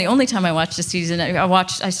season, the only time I watched a season,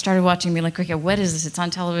 I started watching, being like, okay, what is this? It's on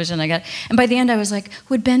television. And by the end I was like,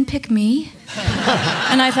 would Ben pick me?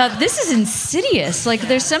 And I thought, this is insidious. Like,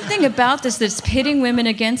 there's something about this that's pitting women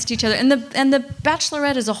against each other. And the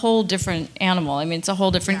Bachelorette is a whole different animal. I mean, it's a whole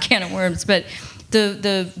different can of worms. But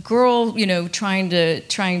the girl, trying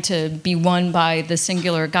to be won by the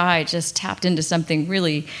singular guy just tapped into something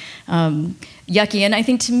really yucky. And I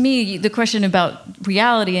think, to me, the question about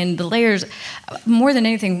reality and the layers, more than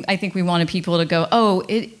anything, I think we wanted people to go, oh,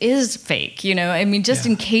 it is fake.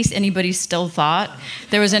 In case anybody still thought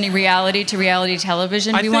there was any reality to reality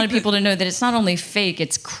television, we wanted people to know that it's not only fake,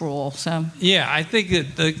 it's cruel. So yeah, I think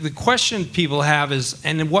that the question people have is,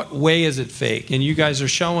 and in what way is it fake? And you guys are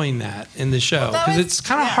showing that in the show, because it's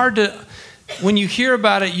kind of hard to, when you hear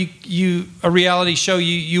about it, a reality show,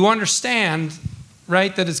 you understand,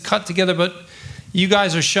 right, that it's cut together, but you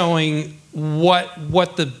guys are showing what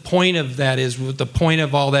the point of that is, what the point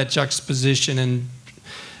of all that juxtaposition and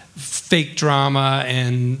fake drama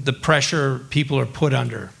and the pressure people are put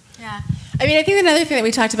under. Yeah. I think another thing that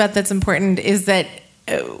we talked about that's important is that,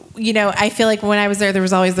 I feel like when I was there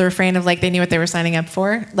was always the refrain of like, they knew what they were signing up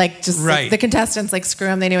for. Like, just right. Like, the contestants, like, screw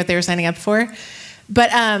them, they knew what they were signing up for.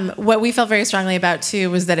 But what we felt very strongly about, too,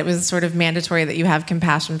 was that it was sort of mandatory that you have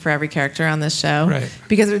compassion for every character on this show. Right.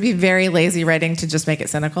 Because it would be very lazy writing to just make it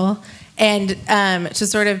cynical. And to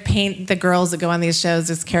sort of paint the girls that go on these shows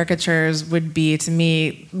as caricatures would be, to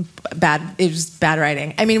me, bad. It was bad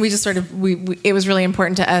writing. We just sort of, it was really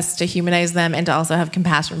important to us to humanize them and to also have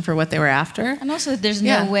compassion for what they were after. And also, there's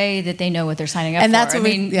no way that they know what they're signing up for. And that's what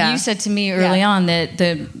you said to me early on that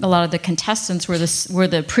a lot of the contestants were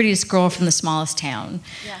the prettiest girl from the smallest town.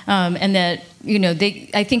 Yeah. And that,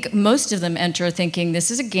 I think most of them enter thinking,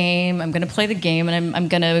 this is a game, I'm going to play the game, and I'm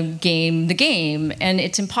going to game the game. And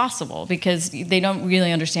it's impossible, because they don't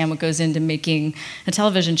really understand what goes into making a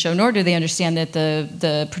television show, nor do they understand that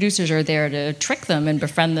the producers are there to trick them and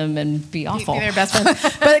befriend them and be awful. Be their best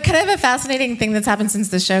friends. But kind of a fascinating thing that's happened since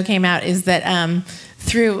the show came out is that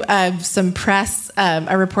through some press,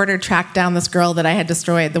 a reporter tracked down this girl that I had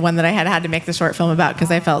destroyed, the one that I had to make the short film about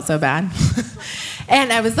because I felt so bad.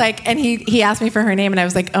 And I was like, and he asked me for her name, and I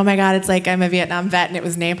was like, oh my God, it's like I'm a Vietnam vet, and it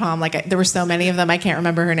was Napalm. Like, there were so many of them, I can't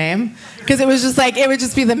remember her name. Because it was just like, it would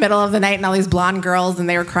just be the middle of the night, and all these blonde girls, and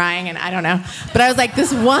they were crying, and I don't know. But I was like,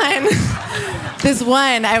 this one,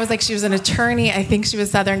 I was like, she was an attorney. I think she was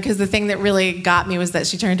Southern, because the thing that really got me was that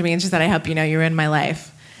she turned to me and she said, I hope you know you ruined my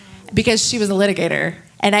life. Because she was a litigator,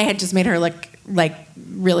 and I had just made her look like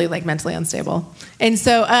really like mentally unstable. And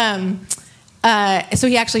so so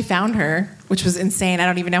he actually found her, which was insane. I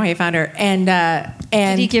don't even know how he found her. And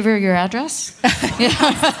did he give her your address?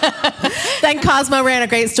 Then Cosmo ran a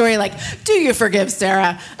great story like, do you forgive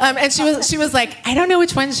Sarah? And she was like, I don't know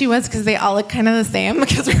which one she was, because they all look kind of the same,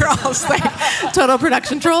 because we were all just like total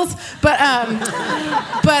production trolls. But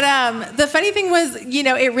the funny thing was,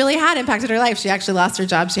 it really had impacted her life. She actually lost her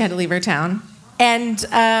job. She had to leave her town. And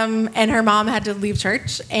her mom had to leave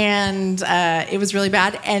church, and it was really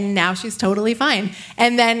bad. And now she's totally fine.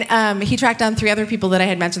 And then he tracked down 3 other people that I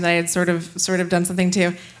had mentioned that I had sort of done something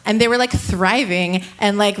to, and they were like thriving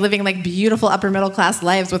and like living like beautiful upper middle class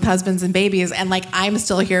lives with husbands and babies. And like I'm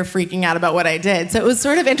still here freaking out about what I did. So it was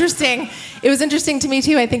sort of interesting. It was interesting to me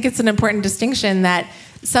too. I think it's an important distinction that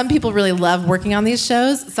some people really love working on these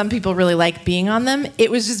shows. Some people really like being on them.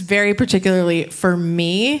 It was just very particularly for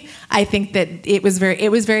me. I think that it was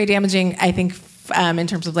very damaging. I think in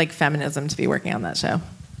terms of like feminism to be working on that show.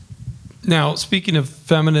 Now, speaking of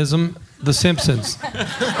feminism, The Simpsons.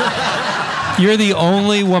 You're the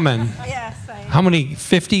only woman. Yes. How many?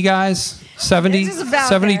 50 guys? 70? It's about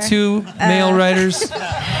 72 male writers?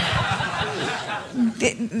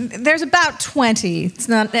 There's about 20. It's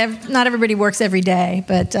not everybody works every day,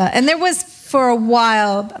 but and there was for a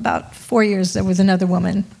while, about 4 years, there was another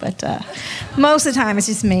woman, but most of the time it's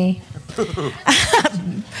just me.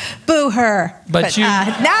 Boo her. But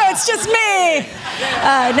now it's just me.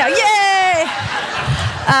 No, yay!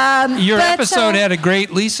 Your episode had a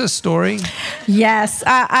great Lisa story. Yes,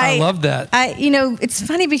 I love that. It's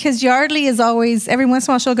funny because Yardley is always every once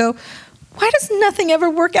in a while she'll go, why does nothing ever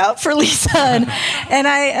work out for Lisa? And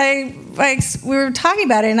we were talking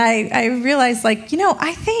about it, and I realized, like,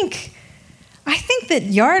 I think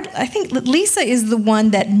that Lisa is the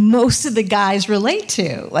one that most of the guys relate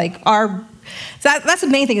to. Like, that's the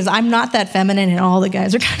main thing is I'm not that feminine, and all the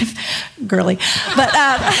guys are kind of girly. But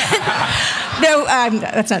no,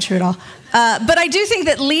 that's not true at all. But I do think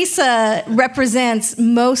that Lisa represents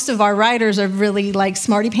most of our writers are really like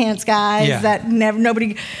smarty pants guys that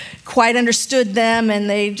nobody quite understood them, and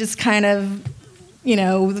they just kind of,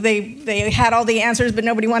 they had all the answers, but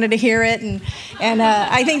nobody wanted to hear it, and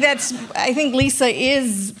I think Lisa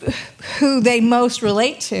is who they most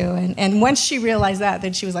relate to, and once she realized that,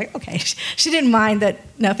 then she was like, okay, she didn't mind that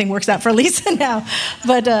nothing works out for Lisa now,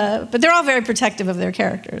 but they're all very protective of their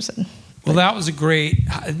characters. Well, that was a great.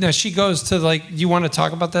 Now she goes to like. You want to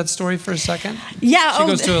talk about that story for a second? Yeah. She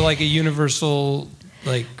goes to like a Universal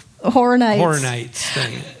like Horror Nights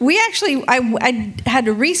thing. We actually, I had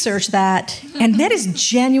to research that, and that is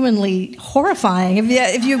genuinely horrifying.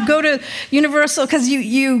 If you go to Universal, because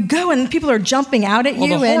you go and people are jumping out at you.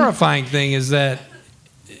 Well, the horrifying thing is that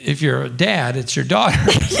if you're a dad, it's your daughter.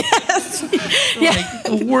 Yes. Like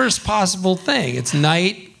the worst possible thing. It's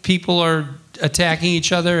night. People are attacking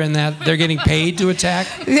each other, and that they're getting paid to attack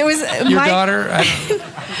your daughter.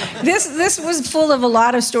 This was full of a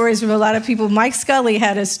lot of stories from a lot of people. Mike Scully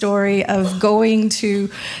had a story of going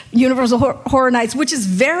to Universal Horror Nights, which is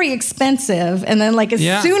very expensive, and then like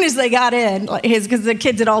as soon as they got in, because the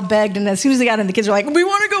kids had all begged, and as soon as they got in, the kids were like, "We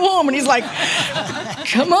want to go home," and he's like,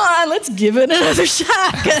 "Come on, let's give it another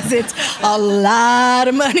shot," because it's a lot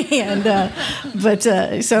of money. And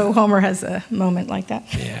so Homer has a moment like that.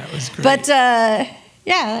 Yeah, it was great. But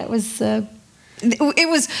it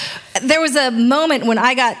was. There was a moment when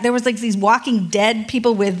there was like these Walking Dead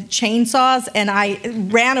people with chainsaws, and I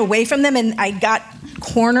ran away from them, and I got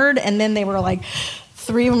cornered, and then they were like,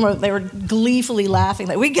 3 of them they were gleefully laughing,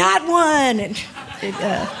 like, we got one. And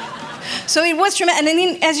so it was traumatic. And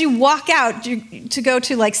then as you walk out to go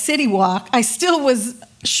to like City Walk, I still was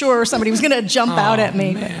sure somebody was going to jump out at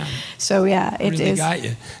me. Man. So yeah, it really is. Got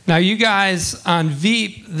you. Now you guys on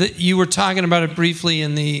VEEP, you were talking about it briefly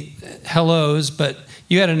in the hellos, but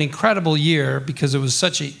you had an incredible year because it was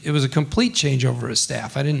a complete changeover of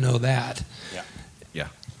staff. I didn't know that.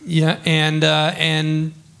 Yeah.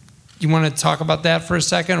 And you want to talk about that for a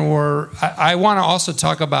second, or I want to also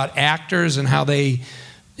talk about actors and how they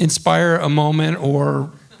inspire a moment or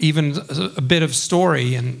even a bit of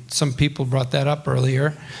story, and some people brought that up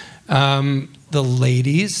earlier. The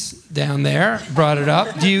ladies down there brought it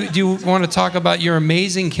up. Do you want to talk about your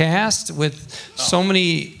amazing cast with so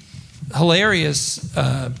many hilarious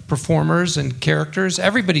performers and characters?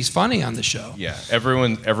 Everybody's funny on the show. Yeah,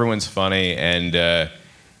 everyone's funny, and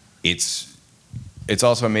it's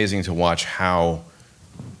also amazing to watch how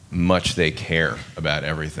much they care about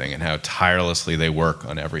everything and how tirelessly they work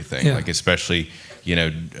on everything. Yeah. Like especially,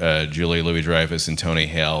 Julia Louis-Dreyfus and Tony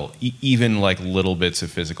Hale, even like little bits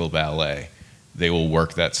of physical ballet, they will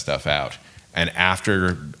work that stuff out. And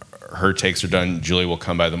after her takes are done, Julie will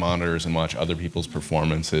come by the monitors and watch other people's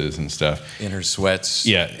performances and stuff. In her sweats.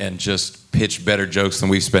 Yeah. And just pitch better jokes than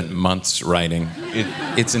we've spent months writing.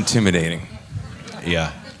 It's intimidating.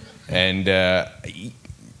 Yeah. And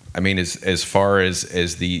I mean, as far as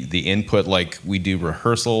the input, like we do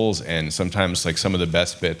rehearsals, and sometimes like some of the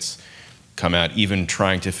best bits come out, even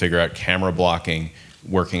trying to figure out camera blocking,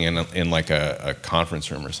 working in like a conference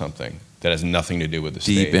room or something. that has nothing to do with the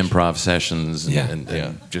deep stage. improv sessions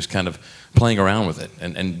and just kind of playing around with it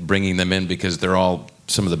and bringing them in because they're all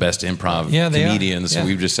some of the best improv comedians. So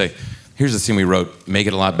we would just say, here's the scene we wrote, make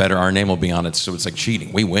it a lot better, our name will be on it, so it's like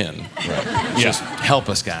cheating, we win. Right. Just help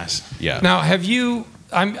us, guys. Yeah. Now, have you,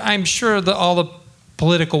 I'm sure that all the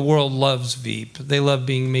political world loves Veep. They love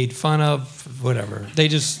being made fun of, whatever. They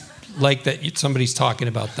just like that somebody's talking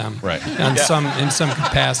about them. Right. In some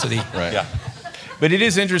capacity. Right. Yeah. But it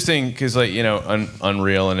is interesting because, like, you know,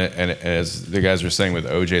 Unreal and as the guys were saying with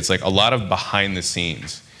OJ, it's like a lot of behind the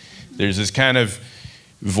scenes. There's this kind of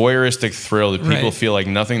voyeuristic thrill that people feel like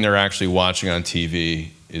nothing they're actually watching on TV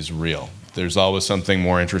is real. There's always something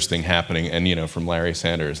more interesting happening, and you know, from Larry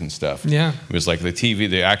Sanders and stuff. Yeah. It was like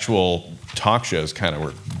the actual talk shows kind of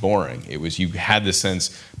were boring. It was, you had the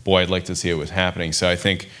sense, boy, I'd like to see what was happening. So I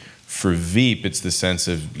think for Veep, it's the sense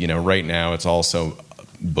of, you know, right now it's also,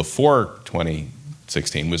 before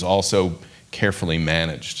 2016, was also carefully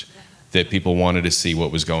managed, that people wanted to see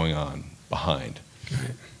what was going on behind.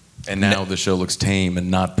 Right. And now the show looks tame and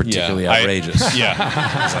not particularly outrageous. It's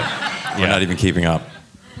like, we're not even keeping up.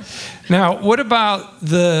 Now, what about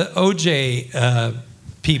the OJ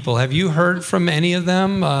people? Have you heard from any of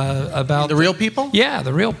them about the real people? Yeah,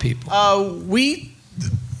 the real people. We've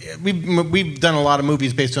done a lot of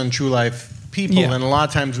movies based on true life people, and a lot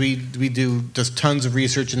of times we do just tons of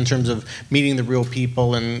research in terms of meeting the real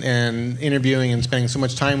people and interviewing and spending so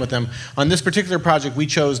much time with them. On this particular project, we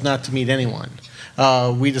chose not to meet anyone.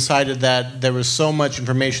 We decided that there was so much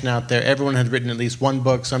information out there. Everyone had written at least one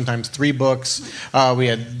book, sometimes 3 books. We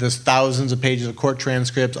had this thousands of pages of court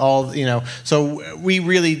transcripts, all, you know. So we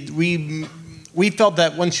felt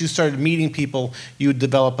that once you started meeting people, you would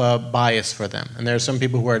develop a bias for them. And there are some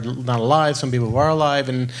people who are not alive, some people who are alive,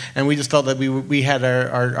 and we just felt that we had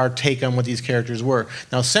our take on what these characters were.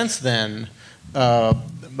 Now, since then,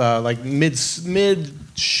 like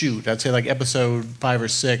mid-shoot, I'd say like episode 5 or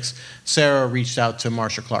 6, Sarah reached out to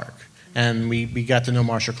Marcia Clark. And we got to know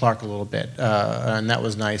Marcia Clark a little bit, and that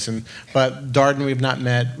was nice. But Darden we've not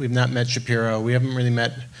met Shapiro. We haven't really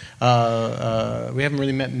met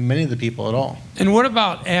many of the people at all. And what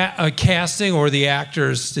about casting or the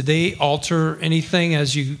actors? Did they alter anything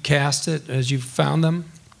as you cast it, as you found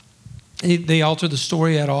them? They alter the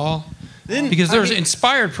story at all? Because there's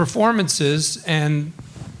inspired performances and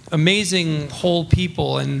amazing whole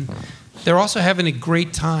people, and they're also having a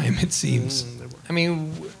great time, it seems. I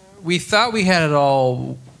mean, we thought we had it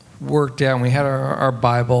all worked out. We had our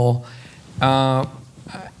Bible. I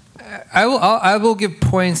will give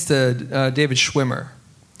points to David Schwimmer,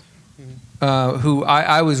 who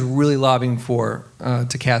I was really lobbying for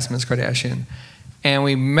to cast him as Kardashian. And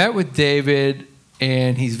we met with David,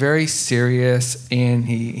 and he's very serious, and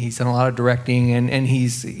he's done a lot of directing, and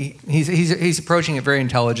he's approaching it very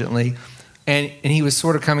intelligently. And he was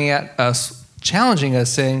sort of coming at us, challenging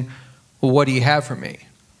us, saying, well, what do you have for me?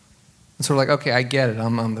 And sort of like, okay, I get it.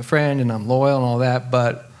 I'm the friend, and I'm loyal and all that,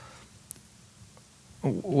 but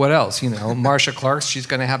what else? You know, Marcia Clark, she's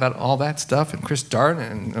going to have all that stuff, and Chris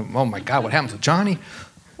Darden, and oh my God, what happens with Johnny?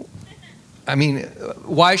 I mean,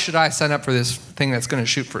 why should I sign up for this thing that's going to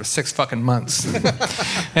shoot for 6 fucking months?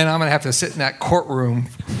 And I'm going to have to sit in that courtroom.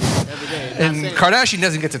 Every day. And Kardashian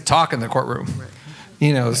doesn't get to talk in the courtroom. Right.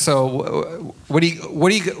 You know, so what do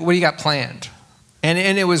you got planned? And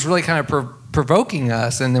it was really kind of provoking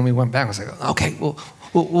us, and then we went back and was like, okay,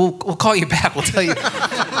 we'll call you back. We'll tell you.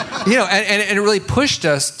 You know, and it really pushed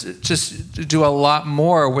us to do a lot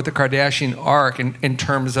more with the Kardashian arc in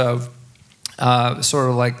terms of sort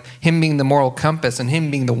of like him being the moral compass and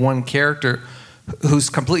him being the one character who's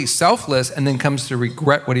completely selfless and then comes to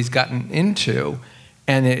regret what he's gotten into,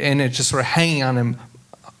 and it's just sort of hanging on him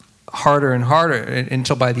harder and harder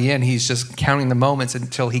until by the end he's just counting the moments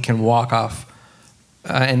until he can walk off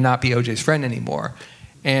and not be OJ's friend anymore.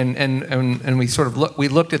 And we sort of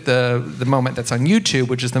looked at the moment that's on YouTube,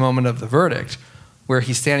 which is the moment of the verdict, where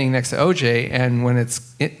he's standing next to OJ, and when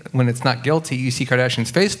it's not guilty, you see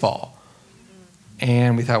Kardashian's face fall.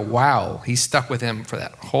 And we thought, wow, he stuck with him for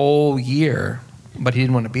that whole year, but he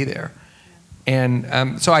didn't want to be there.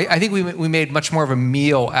 And so I think we made much more of a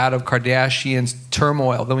meal out of Kardashian's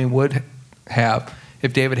turmoil than we would have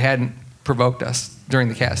if David hadn't provoked us during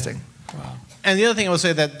the casting. Wow. And the other thing I would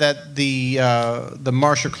say that the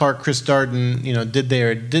Marcia Clark, Chris Darden, you know, did they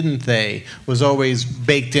or didn't they, was always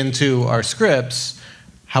baked into our scripts.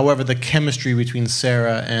 However, the chemistry between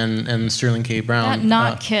Sarah and Sterling K. Brown.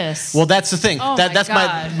 Not kiss. Well, that's the thing. Oh That's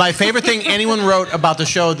my favorite thing anyone wrote about the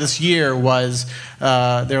show this year was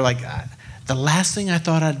they're like, the last thing I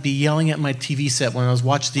thought I'd be yelling at my TV set when I was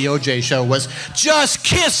watching the OJ show was, just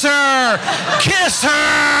kiss her! Kiss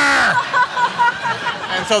her!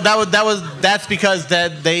 And so that's because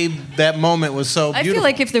that moment was so beautiful. I feel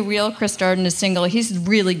like if the real Chris Darden is single, he's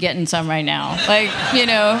really getting some right now. Like,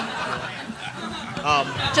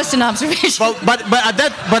 just an observation.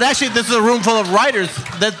 But actually, this is a room full of writers.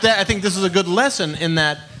 I think this is a good lesson in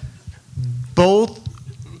that both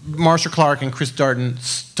Marcia Clark and Chris Darden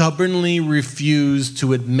stubbornly refused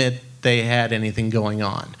to admit they had anything going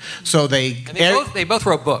on. So they both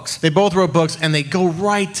wrote books. They both wrote books, and they go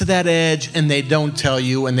right to that edge, and they don't tell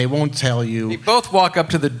you, and they won't tell you. They both walk up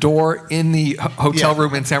to the door in the hotel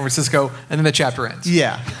room in San Francisco, and then the chapter ends.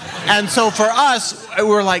 Yeah. And so for us,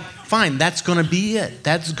 we're like, fine, that's going to be it.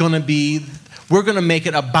 We're going to make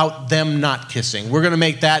it about them not kissing. We're going to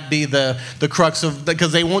make that be the crux of,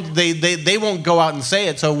 because they won't go out and say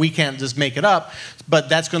it, so we can't just make it up. But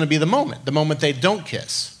that's going to be the moment they don't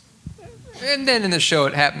kiss. And then in the show,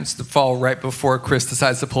 it happens to fall right before Chris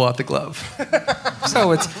decides to pull out the glove.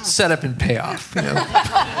 So it's setup and payoff.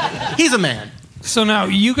 He's a man. So now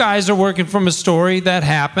you guys are working from a story that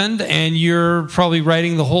happened, and you're probably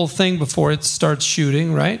writing the whole thing before it starts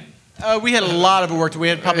shooting, right? We had a lot of work. We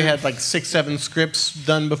had probably had like 6-7 scripts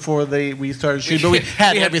done before we started shooting, but we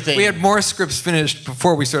had everything. We had more scripts finished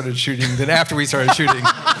before we started shooting than after we started shooting.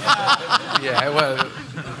 Yeah,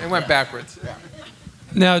 it went backwards. Yeah.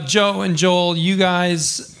 Now, Joe and Joel, you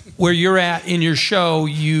guys, where you're at in your show,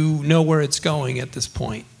 you know where it's going at this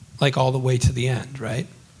point, like all the way to the end, right?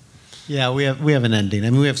 Yeah, we have an ending. I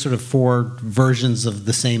mean, we have sort of 4 versions of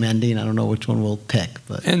the same ending. I don't know which one we'll pick,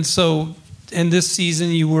 but. And so, in this season,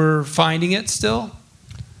 you were finding it still?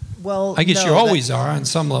 Well, I guess you always are on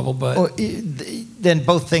some level, but. Then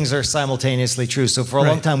both things are simultaneously true. So for a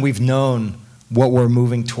long time, we've known what we're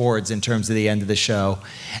moving towards in terms of the end of the show.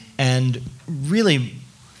 And really,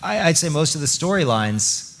 I'd say most of the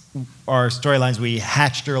storylines are storylines we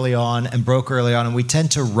hatched early on and broke early on, and we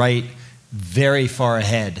tend to write very far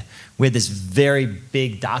ahead. We had this very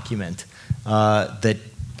big document that,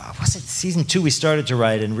 was it season 2 we started to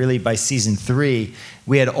write, and really by season 3,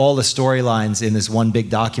 we had all the storylines in this one big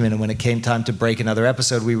document, and when it came time to break another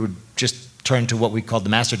episode, we would just turn to what we called the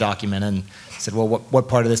master document and said, well, what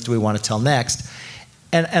part of this do we want to tell next?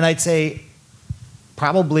 And I'd say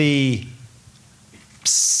probably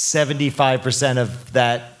 75% of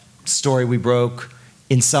that story we broke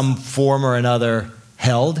in some form or another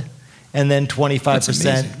held, and then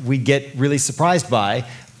 25% we get really surprised by.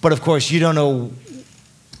 But of course, you don't know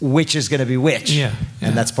which is going to be which,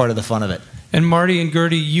 and that's part of the fun of it. And Marty and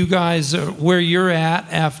Gertie, you guys, where you're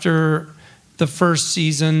at after the first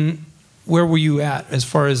season, where were you at as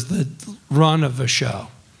far as the run of a show?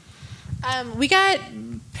 We got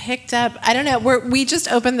picked up. I don't know. We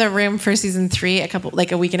just opened the room for season 3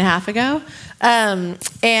 a week and a half ago,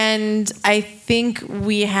 and I think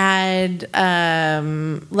we had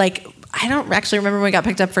I don't actually remember when we got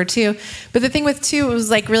picked up for 2, but the thing with 2, it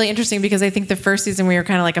was like really interesting because I think the first season we were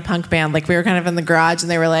kind of like a punk band, like we were kind of in the garage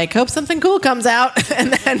and they were like, hope something cool comes out,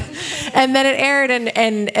 and then it aired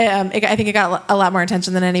and I think it got a lot more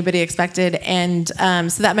attention than anybody expected, and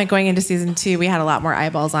so that meant going into season 2 we had a lot more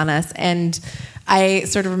eyeballs on us, and I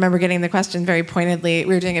sort of remember getting the question very pointedly.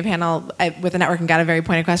 We were doing a panel with the network and got a very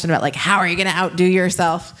pointed question about like, how are you going to outdo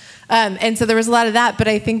yourself? And so there was a lot of that, but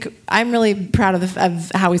I think I'm really proud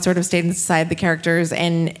of how we sort of stayed inside the characters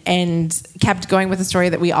and kept going with the story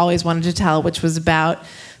that we always wanted to tell, which was about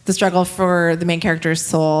the struggle for the main character's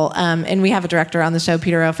soul. And we have a director on the show,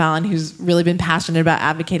 Peter O'Fallon, who's really been passionate about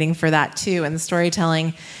advocating for that too, and the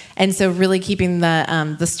storytelling. And so really keeping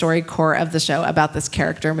the story core of the show about this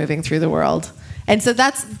character moving through the world. And so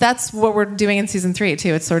that's what we're doing in season 3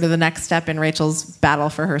 too. It's sort of the next step in Rachel's battle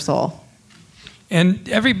for her soul. And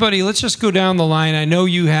everybody, let's just go down the line. I know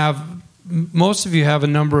most of you have a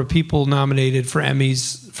number of people nominated for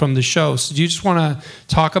Emmys from the show. So do you just want to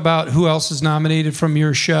talk about who else is nominated from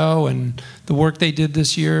your show and the work they did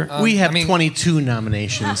this year? We have 22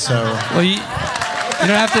 nominations, so... Well, you don't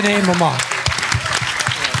have to name them all.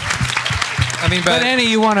 But any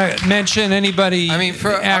you want to mention, anybody?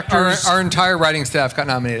 For actors. Our entire writing staff got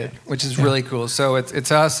nominated, which is really cool. So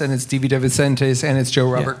it's us, and it's D.V. De Vicentes, and it's Joe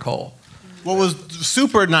Robert Cole. What was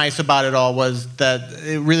super nice about it all was that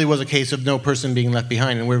it really was a case of no person being left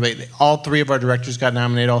behind. And all 3 of our directors got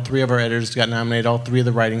nominated, all 3 of our editors got nominated, all 3 of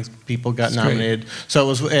the writing people got nominated. Great. So it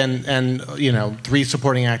was, and 3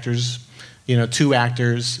 supporting actors, 2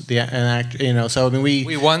 actors, So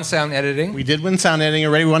we won sound editing. We did win sound editing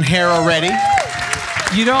already. We won hair already.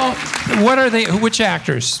 What are they? Which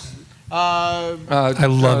actors? I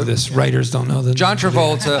love this. Writers don't know the John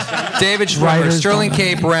Travolta, David Schwimmer, Sterling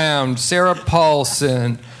K. Brown, Sarah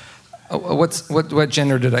Paulson. What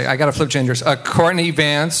gender did I got to flip genders. Courtney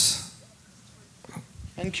Vance.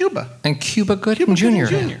 And Cuba. And Cuba Gooding Jr.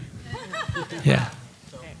 Yeah.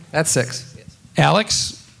 That's 6.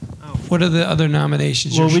 Alex, what are the other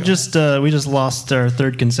nominations? Well, we just lost our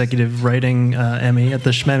 3rd consecutive writing Emmy at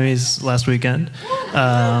the Schmemmys last weekend.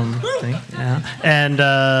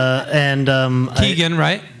 Keegan,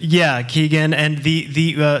 right? Yeah, Keegan, and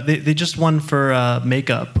they just won for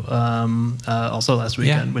makeup also last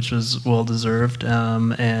weekend, which was well deserved.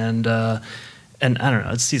 And I don't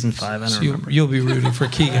know, it's season 5. I don't remember. You'll be rooting for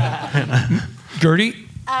Keegan. Gertie?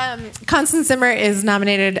 Constance Zimmer is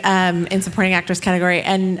nominated in supporting actress category,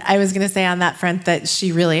 and I was going to say on that front that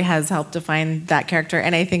she really has helped define that character,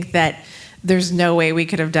 and I think that there's no way we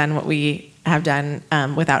could have done what we have done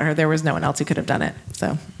without her. There was no one else who could have done it,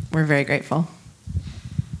 so we're very grateful.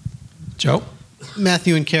 Joe?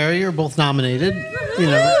 Matthew and Carrie are both nominated.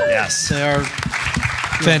 Yes, they are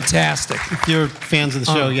fantastic. If you're fans of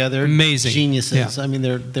the show, they're amazing geniuses. Yeah. I mean,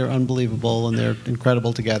 they're unbelievable and they're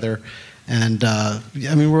incredible together. And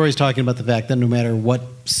we're always talking about the fact that no matter what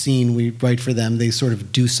scene we write for them, they sort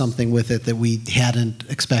of do something with it that we hadn't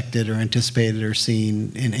expected or anticipated or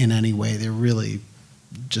seen in any way. They're really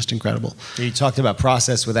just incredible. You talked about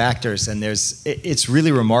process with actors, and it's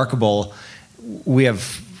really remarkable.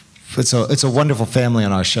 It's a wonderful family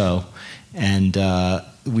on our show, and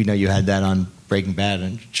we know you had that on Breaking Bad,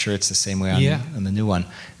 and I'm sure it's the same way on the new one.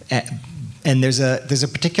 And there's a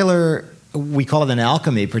particular, we call it an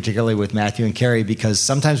alchemy, particularly with Matthew and Carrie, because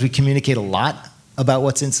sometimes we communicate a lot about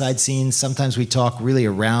what's inside scenes. Sometimes we talk really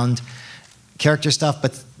around character stuff,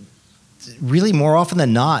 but really more often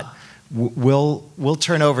than not, we'll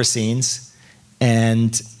turn over scenes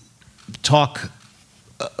and talk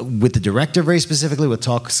with the director very specifically. We'll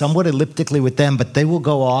talk somewhat elliptically with them, but they will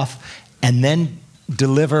go off and then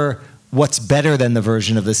deliver what's better than the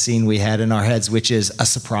version of the scene we had in our heads, which is a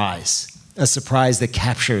surprise that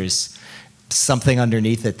captures something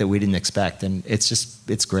underneath it that we didn't expect. And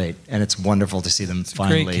it's great. And it's wonderful to see them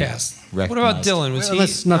finally great cast. recognized. What about Dylan?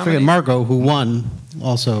 Let's not forget Margot, who won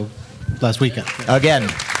also last weekend. Again.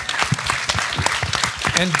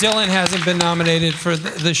 And Dylan hasn't been nominated for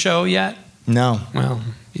the show yet? No. Well,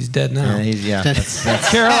 he's dead now.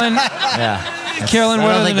 That's Carolyn. Carolyn,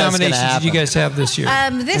 what other nominations did you guys have this year?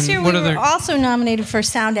 This year we were also nominated for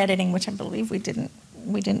sound editing, which I believe we didn't.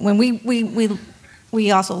 When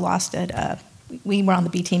we also lost it. We were on the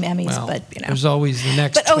B Team Emmys, but there's always the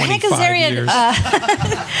next 25 years.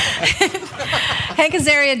 Hank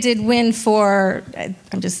Azaria did win for.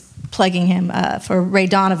 I'm just plugging him for Ray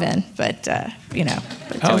Donovan, but that's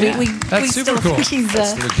super cool.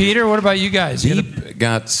 Peter, what about you guys? VEEP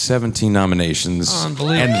got 17 nominations,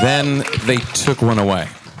 unbelievable, and then they took one away,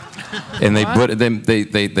 and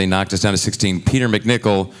they knocked us down to 16. Peter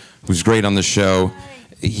McNichol, who's great on the show,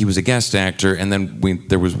 he was a guest actor, and then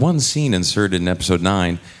there was one scene inserted in episode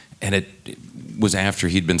 9, and it was after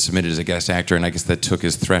he'd been submitted as a guest actor, and I guess that took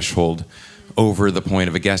his threshold over the point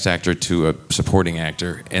of a guest actor to a supporting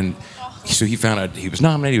actor, and so he found out he was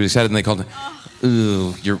nominated. He was excited, and they called him.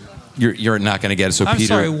 Ooh, you're not going to get it. So I'm Peter,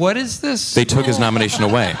 sorry. What is this? They took his nomination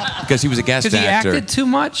away because he was a guest actor. Because he acted too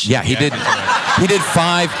much. Yeah, he did. He did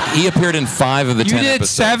 5. He appeared in 5 of the 10 episodes. You did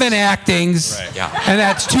 7 actings. Right. Yeah, and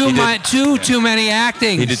that's too many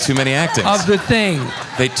actings. He did too many actings of the thing.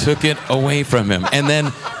 They took it away from him, and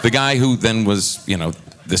then the guy who then was,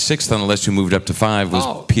 the 6th on the list, who moved up to 5,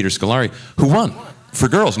 was Peter Scolari, who won for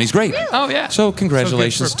Girls, and he's great. Oh yeah. So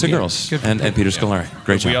congratulations to Girls and Peter Scolari.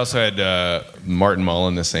 Great job. We also had Martin Mull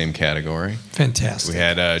in the same category. Fantastic. We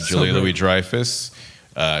had Julia Louis-Dreyfus,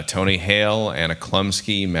 Tony Hale, Anna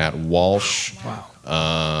Klumsky, Matt Walsh. Wow.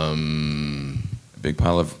 Big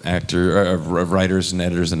pile of writers and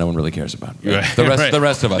editors that no one really cares about. Right? The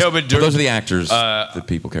rest of us. No, but those are the actors that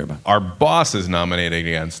people care about. Our boss is nominated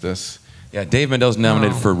against us. Yeah, Dave Mandel's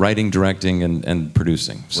nominated for writing, directing, and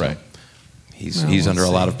producing. So. Right. He's under a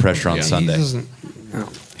lot of pressure on Sunday.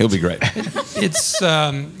 He'll be great. It's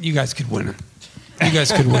you guys could win it. You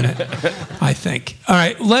guys could win it, I think. All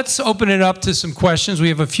right, let's open it up to some questions. We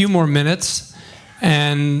have a few more minutes,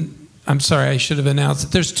 and I'm sorry, I should have announced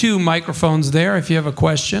it. There's 2 microphones there if you have a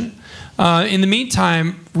question. In the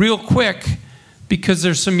meantime, real quick, because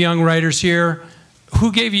there's some young writers here,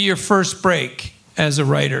 who gave you your first break as a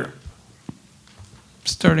writer?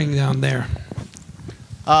 Starting down there.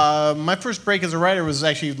 My first break as a writer was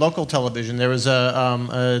actually local television. There was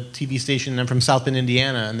a TV station. I'm from South Bend,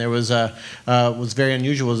 Indiana, and there was was very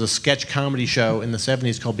unusual. It was a sketch comedy show in the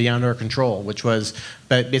 70s called Beyond Our Control, which was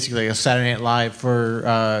basically a Saturday Night Live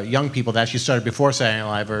for young people that actually started before Saturday Night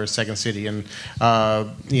Live or Second City, and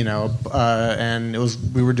and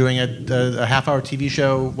we were doing a half-hour TV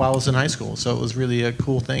show while I was in high school, so it was really a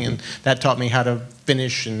cool thing, and that taught me how to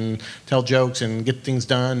finish and tell jokes and get things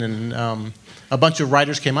done, and a bunch of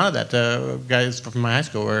writers came out of that. Guys from my high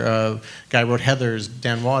school, a guy wrote Heathers,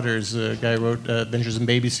 Dan Waters, a guy wrote Adventures in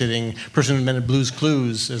Babysitting, person who invented Blue's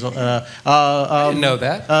Clues. I didn't know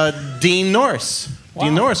that. Dean Norris. Wow.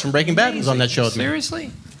 Dean Norris from Breaking Bad was on that show with me.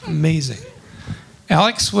 Seriously? Amazing.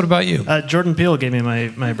 Alex, what about you? Jordan Peele gave me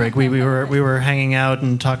my break. We were hanging out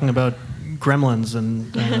and talking about Gremlins,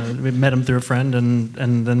 and we met him through a friend,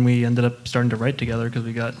 and then we ended up starting to write together because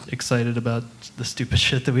we got excited about the stupid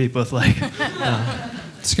shit that we both like.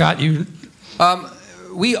 Scott, you?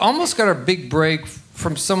 We almost got our big break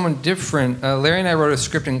from someone different. Larry and I wrote a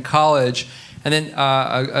script in college, and then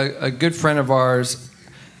a good friend of ours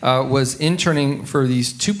was interning for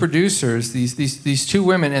these two producers, these two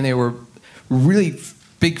women, and they were really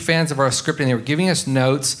big fans of our script, and they were giving us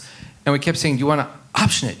notes, and we kept saying, "Do you want to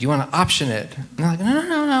option it? Do you want to option it?" And they're like,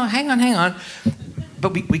 no, hang on.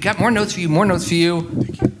 But we got more notes for you,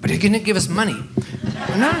 but you're going to give us money.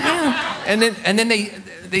 No, hang on. And then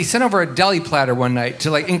they sent over a deli platter one night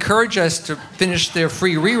to like encourage us to finish their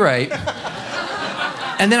free rewrite.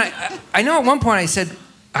 And then I know at one point I said,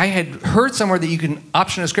 I had heard somewhere that you can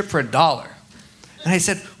option a script for $1. And I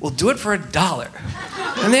said, "We'll do it for $1.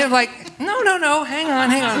 And they're like, no, hang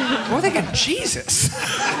on. We're thinking, Jesus.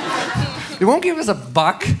 They won't give us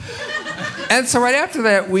 $1. And so right after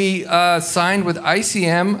that, we signed with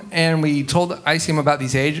ICM, and we told ICM about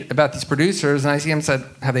these producers, and ICM said,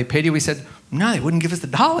 "Have they paid you?" We said, "No, they wouldn't give us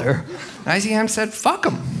 $1." And ICM said, "Fuck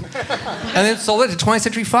them." And then sold it to 20th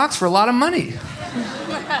Century Fox for a lot of money.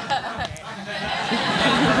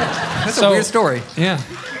 That's a weird story. Yeah.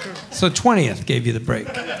 So 20th gave you the break.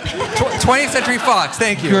 20th Century Fox,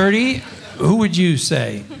 thank you. Gertie, who would you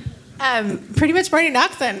say? Pretty much Marti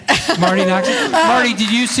Noxon. Marti Noxon? Marti,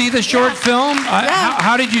 did you see the short film?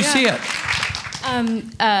 How did you see it?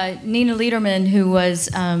 Nina Lederman, who was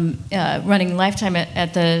running Lifetime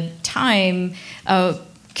at the time,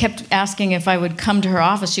 kept asking if I would come to her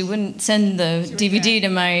office. She wouldn't send the DVD to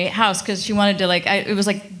my house because she wanted to, it was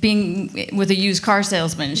like being with a used car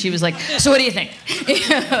salesman. She was like, "So what do you think?"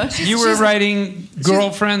 You were writing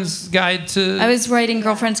Girlfriend's Guide to... I was writing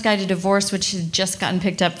Girlfriend's Guide to Divorce, which had just gotten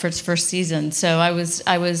picked up for its first season. So I was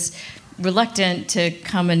reluctant to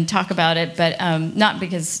come and talk about it, but not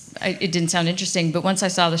because it didn't sound interesting, but once I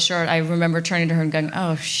saw the short, I remember turning to her and going,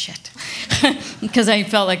 "Oh, shit." Because I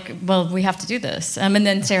felt like, well, we have to do this. And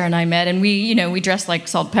then Sarah and I met, and we dressed like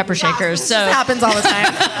salt and pepper shakers. So this happens all the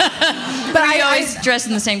time. But I always dress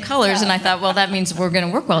in the same colors, and I thought, well, that means we're going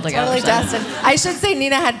to work well together. Totally, Dustin. I should say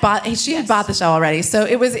Nina had bought the show already, so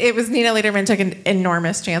it was Nina Lederman took an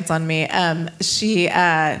enormous chance on me. She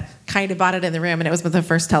kind of bought it in the room, and it was the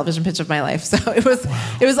first television pitch of my life, so it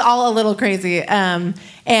was all a little crazy.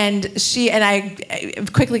 And she and I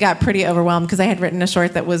quickly got pretty overwhelmed because I had written a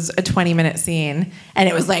short that was a 20-minute scene, and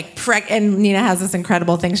it was like and Nina has this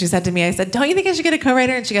incredible thing she said to me. I said, "Don't you think I should get a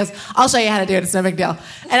co-writer?" And she goes, "I'll show you how to do it. It's no big deal."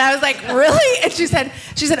 And I was like, "Really?" And she said,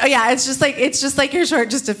 "Oh yeah, it's just like your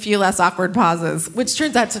short, just a few less awkward pauses," which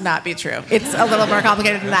turns out to not be true. It's a little more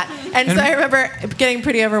complicated than that. And so I remember getting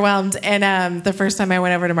pretty overwhelmed. And the first time I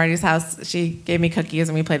went over to Marti's house, she gave me cookies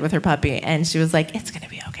and we played with her puppy, and she was like, "It's gonna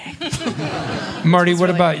be okay." Marti, what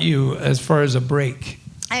about you as far as a break?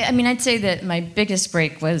 I mean, I'd say that my biggest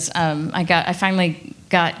break was I finally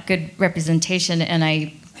got good representation, and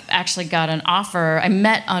I actually got an offer. I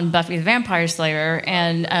met on Buffy the Vampire Slayer,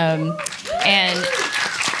 and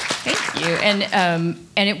thank you, and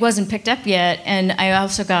it wasn't picked up yet. And I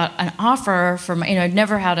also got an offer from I'd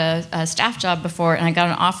never had a staff job before, and I got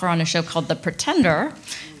an offer on a show called The Pretender,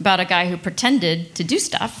 about a guy who pretended to do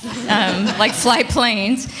stuff, like fly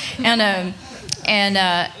planes, and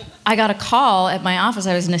I got a call at my office.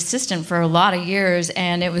 I was an assistant for a lot of years,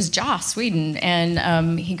 and it was Joss Whedon,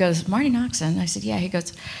 and he goes, "Marti Noxon." I said, "Yeah." He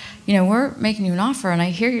goes, "We're making you an offer, and I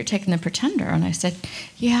hear you're taking The Pretender." And I said,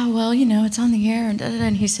 "Yeah, well, it's on the air."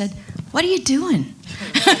 And he said, "What are you doing?"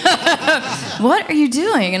 "What are you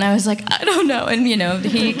doing?" And I was like, "I don't know." And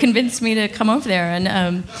he convinced me to come over there.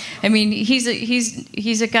 And I mean, he's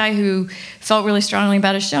a guy who felt really strongly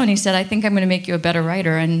about his show, and he said, "I think I'm going to make you a better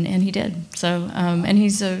writer," and he did. So and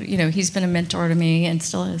he's he's been a mentor to me and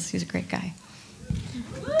still is. He's a great guy.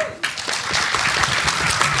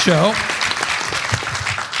 Joe.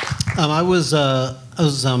 I was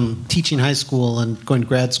teaching high school and going to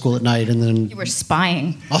grad school at night, and then You were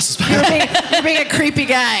spying. also spying. You're being a creepy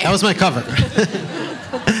guy. That was my cover.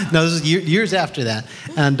 No, this was years after that.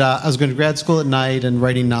 And I was going to grad school at night and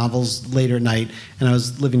writing novels later at night. And I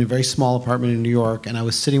was living in a very small apartment in New York. And I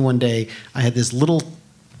was sitting one day, I had this little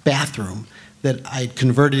bathroom that I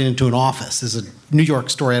converted into an office. This is a New York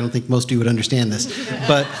story. I don't think most of you would understand this.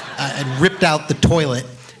 But I ripped out the toilet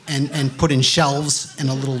and put in shelves and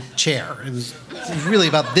a little chair. It was really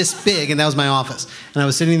about this big, and that was my office. And I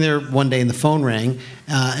was sitting there one day, and the phone rang,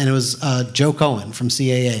 and it was Joe Cohen from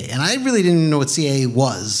CAA. And I really didn't even know what CAA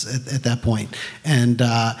was at that point. And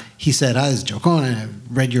he said, "Hi, this is Joe Cohen. I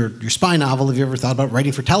read your spy novel. Have you ever thought about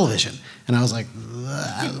writing for television?" And I was like,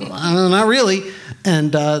 "Not really."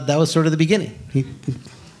 And that was sort of the beginning.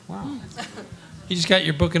 Wow. You just got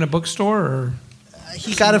your book in a bookstore, or?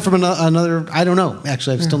 He got it from another, I don't know.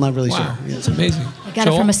 Actually, I'm still not really sure. Yeah. It's amazing. I got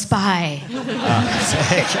it from a spy.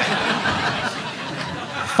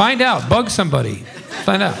 Find out. Bug somebody.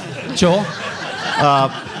 Find out. Joel?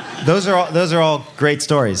 Those are all great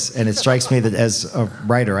stories, and it strikes me that as a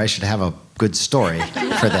writer, I should have a good story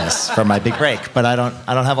for this, for my big break. But I don't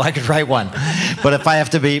have. I could write one. But if I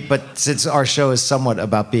have to be, but since our show is somewhat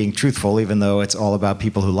about being truthful, even though it's all about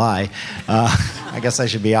people who lie, I guess I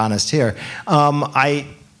should be honest here. I,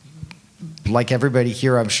 like everybody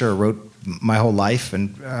here, I'm sure, wrote my whole life,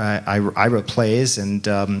 and I wrote plays, and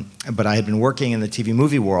but I had been working in the TV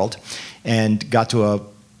movie world, and got to a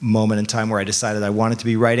moment in time where I decided I wanted to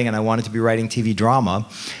be writing, and I wanted to be writing TV drama,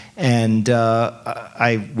 and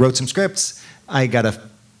I wrote some scripts. I got a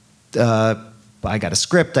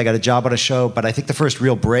script. I got a job on a show, but I think the first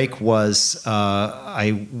real break was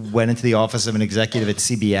I went into the office of an executive at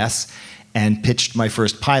CBS and pitched my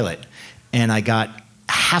first pilot, and I got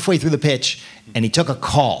halfway through the pitch, and he took a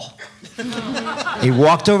call. He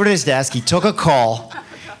walked over to his desk. He took a call,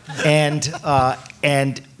 and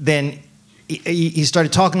then he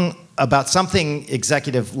started talking about something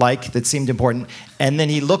executive-like that seemed important, and then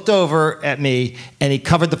he looked over at me, and he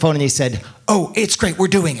covered the phone, and he said, "Oh, it's great, we're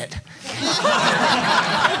doing it."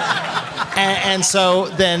 and so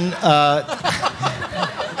then I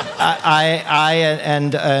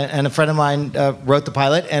and a friend of mine wrote the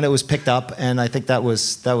pilot, and it was picked up, and I think that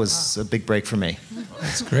was a big break for me.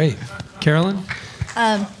 That's great. Caroline?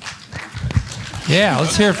 Yeah,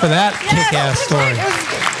 let's hear it for that kick-ass story.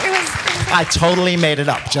 I totally made it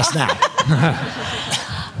up just now.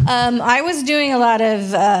 I was doing a lot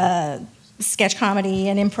of sketch comedy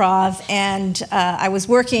and improv, and I was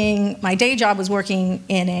working, my day job was working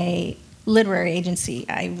in a literary agency.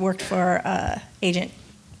 I worked for agent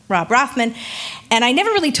Rob Rothman, and I never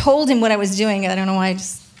really told him what I was doing. I don't know why, I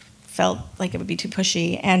just felt like it would be too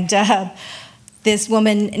pushy. And this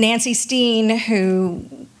woman, Nancy Steen, who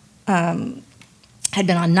had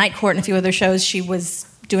been on Night Court and a few other shows, she was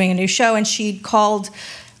doing a new show, and she'd called,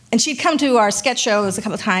 and she'd come to our sketch shows a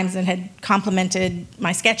couple of times and had complimented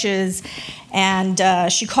my sketches, and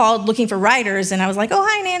she called looking for writers, and I was like, "Oh,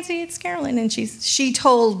 hi, Nancy, it's Caroline," and she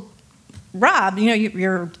told Rob, "You know,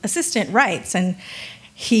 your assistant writes," and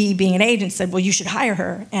he, being an agent, said, "Well, you should hire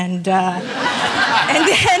her," and then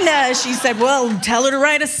she said, "Well, tell her to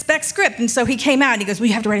write a spec script," and so he came out, and he goes, "Well,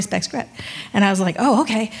 you have to write a spec script," and I was like, "Oh,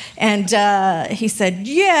 okay," and he said,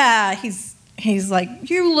 "Yeah," He's like,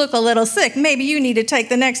 "You look a little sick. Maybe you need to take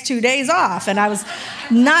the next 2 days off." And I was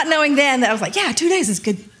not knowing then that I was like, "Yeah, 2 days is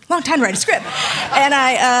good. Long time to write a script." And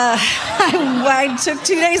I took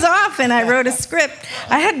 2 days off and I wrote a script.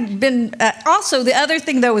 I had been, also the other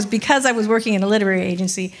thing though was because I was working in a literary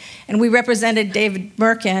agency and we represented David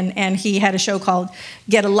Merkin, and he had a show called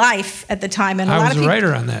Get a Life at the time. And I was a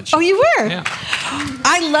writer on that show. Oh, you were? Yeah.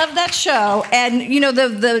 I love that show. And you know,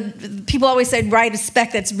 the people always say write a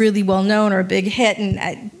spec that's really well known or a big hit,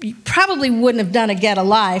 and you probably wouldn't have done a Get a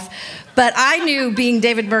Life, but I knew, being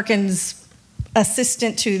David Merkin's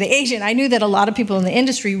assistant to the agent, I knew that a lot of people in the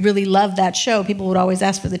industry really loved that show. People would always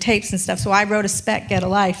ask for the tapes and stuff, so I wrote a spec, Get a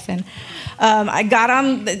Life, and I got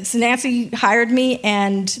on, so Nancy hired me,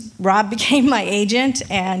 and Rob became my agent,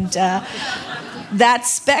 and that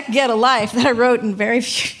spec, Get a Life, that I wrote in very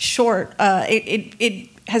short, it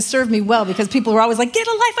has served me well, because people were always like, "Get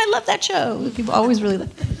a Life, I love that show." People always really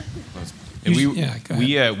loved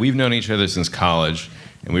it. We've known each other since college,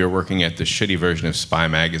 and we were working at the shitty version of Spy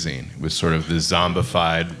Magazine. It was sort of the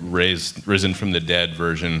zombified, risen from the dead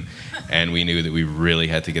version, and we knew that we really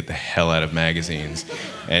had to get the hell out of magazines.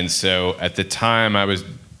 And so at the time, I was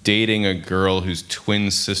dating a girl whose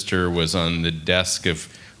twin sister was on the desk of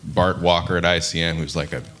Bart Walker at ICM, who's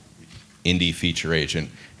like a indie feature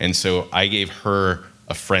agent. And so I gave her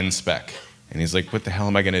a friend spec, And he's like, what the hell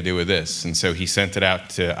am I going to do with this? And so he sent it out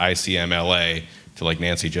to ICM LA, to like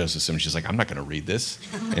Nancy Josephson. She's like, I'm not going to read this.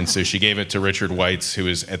 And so she gave it to Richard Weitz, who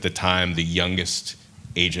was at the time the youngest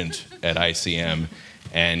agent at ICM.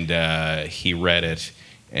 And he read it,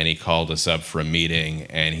 and he called us up for a meeting.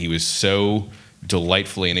 And he was so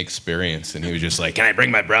delightfully inexperienced, and he was just like, can I bring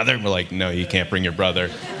my brother? And we're like, no, you can't bring your brother.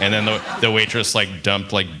 And then the waitress like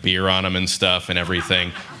dumped like beer on him and stuff and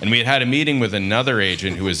everything. And we had a meeting with another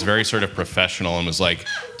agent who was very sort of professional and was like,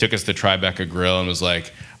 took us to Tribeca Grill and was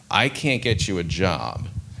like, I can't get you a job,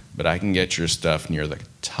 but I can get your stuff near the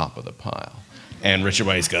top of the pile. And Richard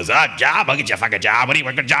Weitz goes, job? I'll get you a fucking job.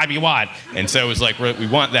 What job you want? And so it was like, we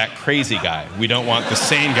want that crazy guy. We don't want the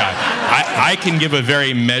sane guy. I can give a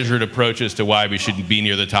very measured approach as to why we shouldn't be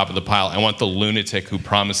near the top of the pile. I want the lunatic who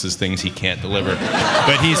promises things he can't deliver.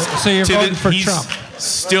 But he's so you're voting for Trump.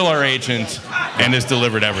 Still our agent and has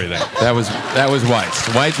delivered everything. That was Weitz.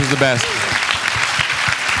 Weitz was the best.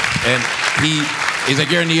 And he's like,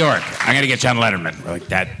 you're in New York. I'm going to get you on Letterman. We're like,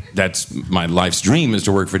 that's my life's dream, is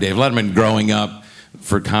to work for Dave Letterman. Growing up,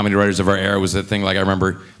 for comedy writers of our era, was a thing. Like, I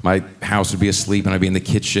remember my house would be asleep and I'd be in the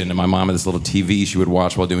kitchen, and my mom had this little TV she would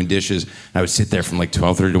watch while doing dishes. And I would sit there from like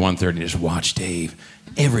 12:30 to 1:30 and just watch Dave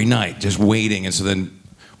every night, just waiting. And so then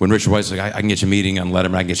when Richard Weitz was like, I can get you a meeting on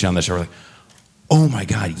Letterman, I can get you on the show, we're like, oh my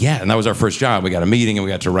God, yeah. And that was our first job. We got a meeting and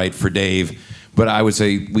we got to write for Dave. But I would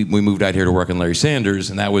say we moved out here to work on Larry Sanders,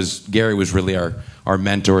 and Gary was really our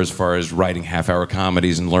mentor as far as writing half-hour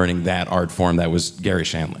comedies and learning that art form. That was Gary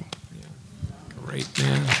Shandling. Great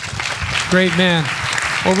man. Great man.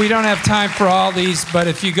 Well, we don't have time for all these, but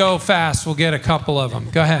if you go fast, we'll get a couple of them.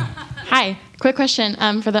 Go ahead. Hi. Quick question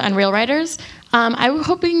for the Unreal writers. I was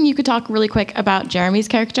hoping you could talk really quick about Jeremy's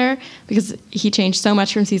character, because he changed so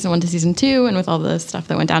much from season 1 to season 2, and with all the stuff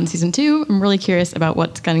that went down in season 2, I'm really curious about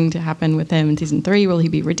what's going to happen with him in season 3. Will he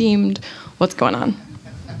be redeemed? What's going on?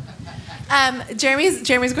 Jeremy's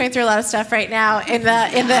going through a lot of stuff right now in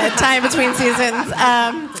the time between seasons.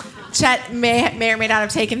 Chet may or may not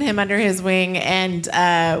have taken him under his wing, and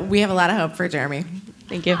we have a lot of hope for Jeremy.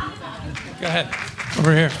 Thank you. Go ahead.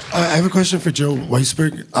 Over here. I have a question for Joe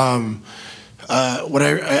Weisberg. I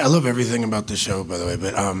love everything about the show, by the way,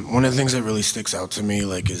 but one of the things that really sticks out to me,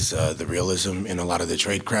 is the realism in a lot of the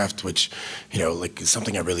tradecraft, which, is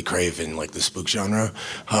something I really crave in the spook genre.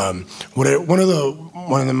 One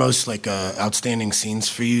of the most outstanding scenes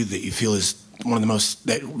for you that you feel is one of the most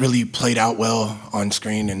that really played out well on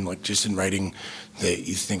screen and just in writing that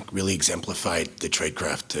you think really exemplified the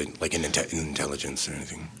tradecraft, in intelligence or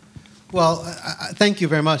anything? Well, thank you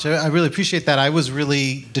very much. I really appreciate that. I was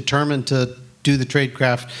really determined to do the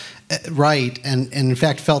tradecraft right, and in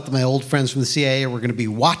fact felt that my old friends from the CIA were going to be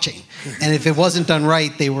watching. And if it wasn't done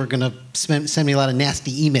right, they were going to send me a lot of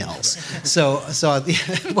nasty emails. So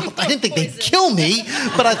well, I didn't think they'd kill me,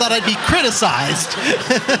 but I thought I'd be criticized.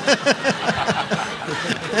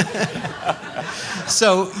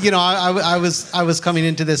 So I was coming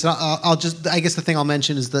into this. I guess the thing I'll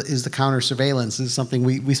mention is the counter surveillance. This is something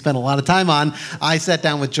we spent a lot of time on. I sat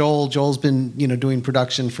down with Joel. Joel's been doing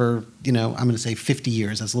production for I'm going to say 50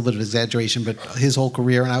 years. That's a little bit of exaggeration, but his whole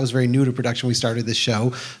career. And I was very new to production when we started this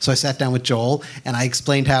show. So I sat down with Joel and I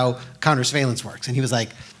explained how counter surveillance works, and he was like,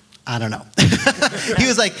 I don't know. He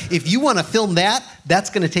was like, if you want to film that, that's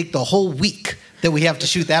going to take the whole week that we have to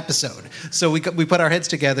shoot the episode. So we put our heads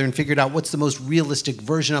together and figured out what's the most realistic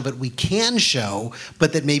version of it we can show,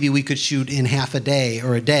 but that maybe we could shoot in half a day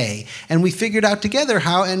or a day. And we figured out together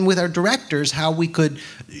how, and with our directors, how we could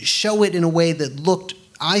show it in a way that looked,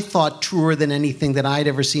 I thought, truer than anything that I'd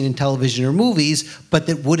ever seen in television or movies, but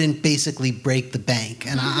that wouldn't basically break the bank.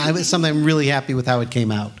 And I'm really happy with how it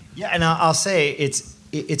came out. Yeah, and I'll say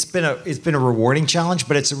it's been a rewarding challenge,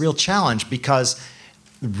 but it's a real challenge because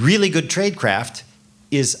really good tradecraft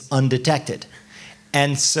is undetected.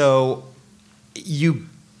 And so you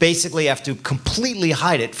basically have to completely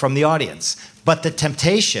hide it from the audience. But the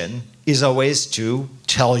temptation is always to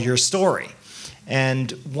tell your story.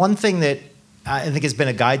 And one thing that I think has been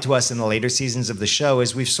a guide to us in the later seasons of the show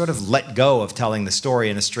is we've sort of let go of telling the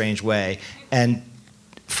story in a strange way and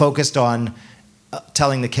focused on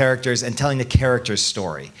telling the characters and telling the characters'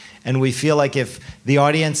 story. And we feel like if the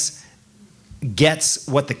audience gets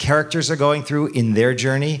what the characters are going through in their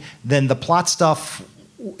journey, then the plot stuff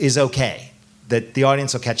is okay. That the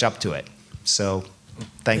audience will catch up to it. So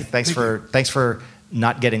thanks for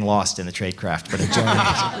not getting lost in the tradecraft, but enjoying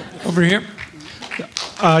it. Over here.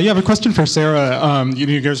 I have a question for Sarah.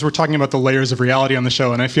 You guys were talking about the layers of reality on the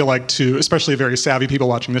show, and I feel like to especially very savvy people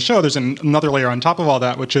watching the show, there's another layer on top of all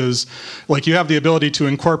that, which is you have the ability to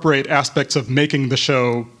incorporate aspects of making the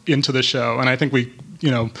show into the show. And I think we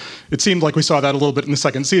it seemed like we saw that a little bit in the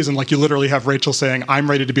second season. Like you literally have Rachel saying, "I'm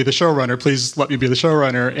ready to be the showrunner. Please let me be the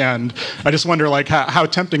showrunner." And I just wonder, like, how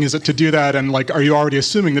tempting is it to do that? And like, are you already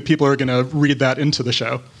assuming that people are going to read that into the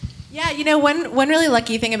show? Yeah, one really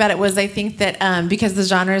lucky thing about it was I think that because the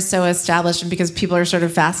genre is so established and because people are sort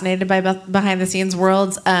of fascinated by behind-the-scenes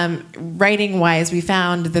worlds, writing-wise, we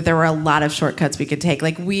found that there were a lot of shortcuts we could take.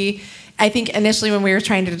 I think initially when we were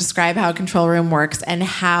trying to describe how a control room works and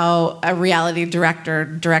how a reality director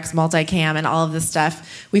directs multicam and all of this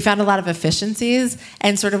stuff, we found a lot of efficiencies.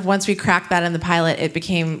 And sort of once we cracked that in the pilot,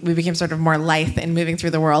 we became sort of more lithe in moving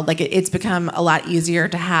through the world. Like it's become a lot easier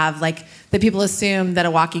to have that people assume that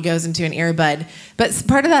a walkie goes into an earbud. But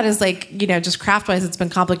part of that is just craft-wise, it's been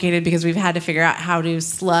complicated because we've had to figure out how to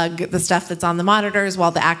slug the stuff that's on the monitors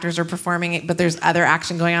while the actors are performing it, but there's other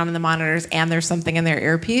action going on in the monitors and there's something in their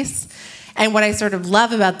earpiece. And what I sort of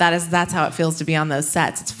love about that is that's how it feels to be on those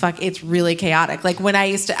sets. It's really chaotic. Like when I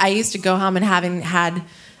used to go home and having had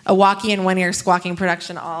a walkie in one ear squawking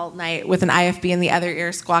production all night with an IFB in the other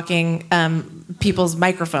ear squawking people's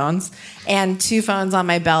microphones and 2 phones on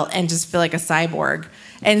my belt and just feel like a cyborg.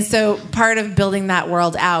 And so part of building that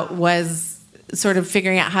world out was sort of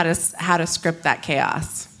figuring out how to script that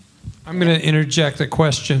chaos. I'm going to interject a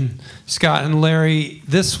question, Scott and Larry.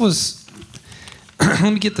 This was,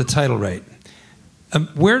 let me get the title right.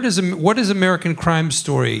 What is American Crime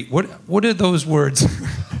Story? What are those words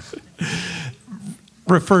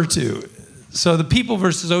refer to? So the People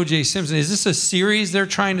versus O.J. Simpson, is this a series they're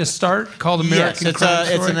trying to start called American Crime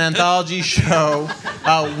Story? It's an anthology show.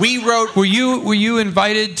 We wrote. Were you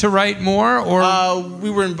invited to write more, or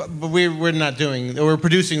we're not doing. We're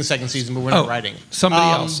producing the second season, but we're not writing.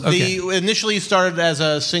 Somebody else. Okay. Initially started as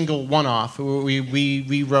a single one-off.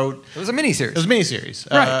 We wrote. It was a miniseries. It was a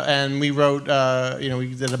miniseries, right? And we wrote.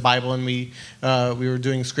 We did a Bible, and we were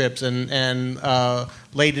doing scripts, and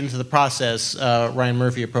late into the process, Ryan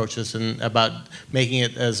Murphy approached us about making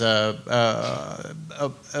it as a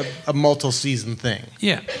multi-season thing.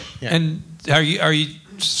 Yeah. And are you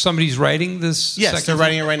somebody's writing this? Yes, they're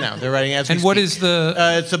writing it right now. They're writing it as we And what speak. is the?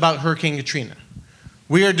 It's about Hurricane Katrina.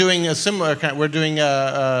 We are doing a similar kind. We're doing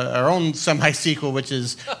our own semi-sequel, which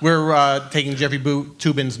is we're taking Jeffrey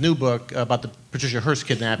Toobin's new book about the Patricia Hearst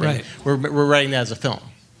kidnapping. Right. We're writing that as a film.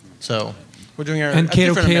 So we're doing our. And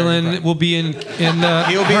Kato Kalin will be in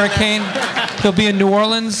Hurricane. He'll be in New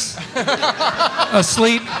Orleans,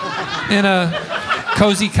 asleep in a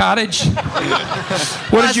cozy cottage.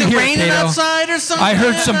 What did you hear, raining Kato? outside or something? I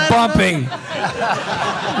heard some bumping.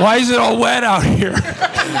 Why is it all wet out here?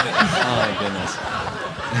 Oh my goodness.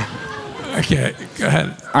 Okay, go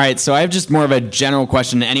ahead. All right, so I have just more of a general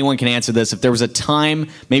question. Anyone can answer this. If there was a time,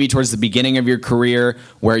 maybe towards the beginning of your career,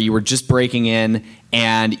 where you were just breaking in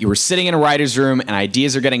and you were sitting in a writer's room and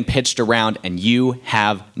ideas are getting pitched around and you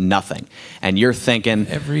have nothing. And you're thinking...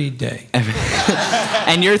 Every day.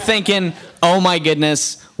 And you're thinking, oh my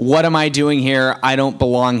goodness, what am I doing here? I don't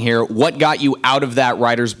belong here. What got you out of that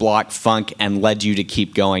writer's block funk and led you to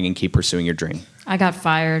keep going and keep pursuing your dream? I got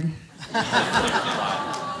fired.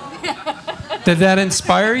 Did that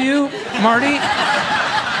inspire you, Marty?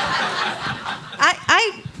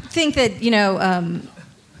 I think that,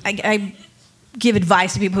 I give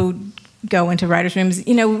advice to people who go into writers' rooms.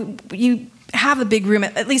 You have a big room,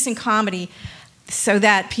 at least in comedy, so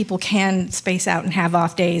that people can space out and have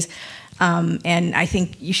off days. And I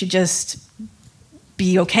think you should just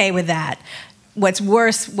be okay with that. What's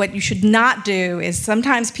worse, what you should not do is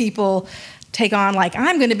sometimes people take on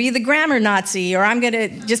I'm going to be the grammar Nazi, or I'm going to,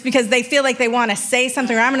 just because they feel like they want to say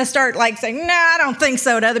something, or I'm going to start saying, no, I don't think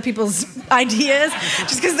so to other people's ideas,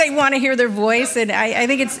 just because they want to hear their voice. And I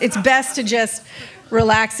think it's best to just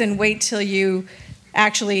relax and wait till you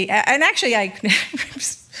actually,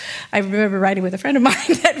 I remember writing with a friend of mine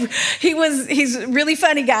that he's a really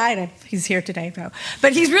funny guy, and he's here today though,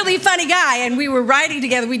 but he's a really funny guy, and we were writing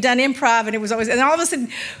together, we'd done improv, and it was always, and all of a sudden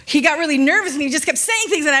he got really nervous and he just kept saying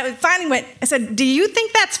things, and I finally I said, do you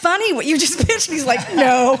think that's funny, what you just pitched? And he's like,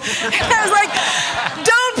 no. And I was like,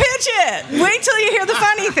 don't pitch it, wait till you hear the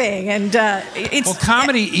funny thing. And it's... Well,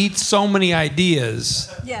 comedy eats so many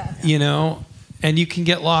ideas, yeah. And you can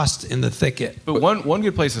get lost in the thicket. But one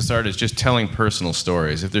good place to start is just telling personal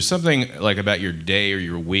stories. If there's something about your day or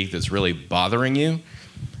your week that's really bothering you,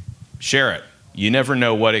 share it. You never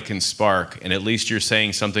know what it can spark, and at least you're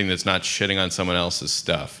saying something that's not shitting on someone else's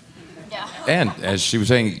stuff. Yeah. And as she was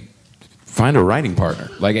saying, find a writing partner.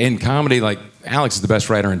 In comedy, Alex is the best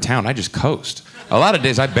writer in town. I just coast. A lot of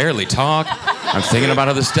days I barely talk. I'm thinking about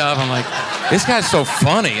other stuff. I'm like, this guy's so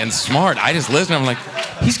funny and smart. I just listen. I'm like,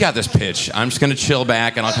 he's got this pitch. I'm just gonna chill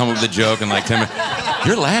back and I'll come up with a joke in 10 minutes.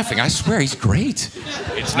 You're laughing. I swear, he's great.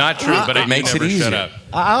 It's not true, but it makes it easier. Shut up.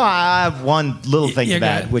 I have one little thing to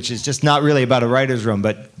add, which is just not really about a writer's room,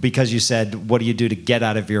 but because you said, what do you do to get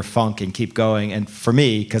out of your funk and keep going? And for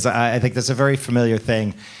me, because I think that's a very familiar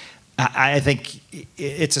thing, I think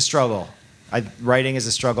it's a struggle. Writing is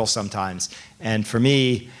a struggle sometimes. And for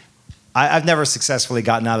me, I've never successfully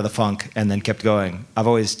gotten out of the funk and then kept going. I've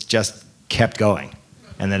always just kept going.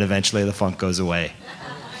 And then eventually the funk goes away.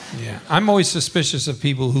 Yeah, I'm always suspicious of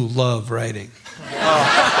people who love writing.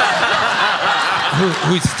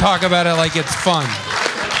 Who talk about it like it's fun.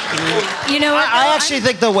 You know what? I actually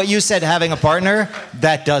think, though, what you said, having a partner,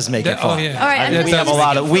 that does make it fun. Oh, yeah. All right, and we have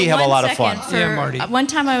a lot of fun. Yeah, Marty. One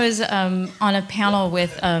time I was on a panel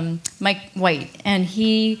with Mike White, and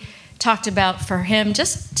he talked about, for him,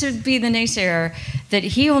 just to be the naysayer, that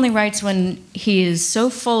he only writes when he is so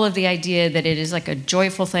full of the idea that it is like a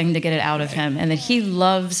joyful thing to get it out of him, and that he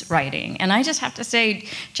loves writing. And I just have to say,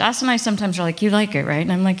 Joss and I sometimes are like, you like it, right?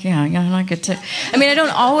 And I'm like, yeah, I like it too. I mean, I don't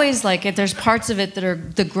always like it. There's parts of it that are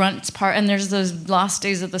the grunts part, and there's those lost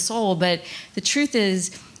days of the soul. But the truth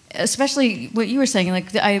is, especially what you were saying, like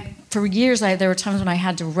for years there were times when I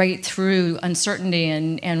had to write through uncertainty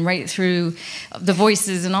and write through the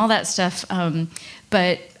voices and all that stuff.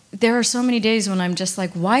 But there are so many days when I'm just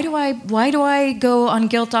like, why do I go on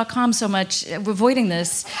guilt.com so much avoiding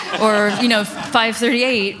this, or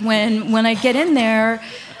 538 when I get in there.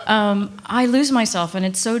 I lose myself, and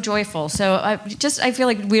it's so joyful. So I feel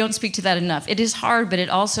like we don't speak to that enough. It is hard, but it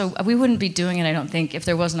also, we wouldn't be doing it, I don't think, if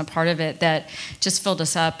there wasn't a part of it that just filled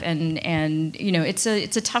us up. And it's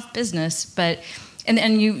a tough business, but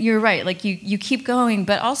and you're right. Like you keep going,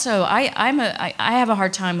 but also I have a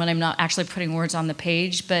hard time when I'm not actually putting words on the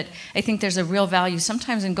page. But I think there's a real value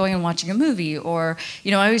sometimes in going and watching a movie, or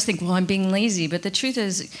I always think, well, I'm being lazy. But the truth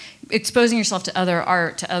is, exposing yourself to other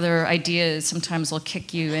art, to other ideas, sometimes will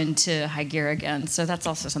kick you into high gear again. So that's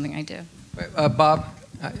also something I do. Bob,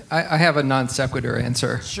 I have a non sequitur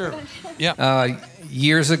answer. Sure. Yeah.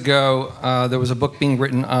 Years ago, there was a book being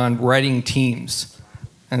written on writing teams.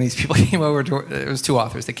 And these people came over it was two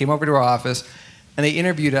authors. They came over to our office, and they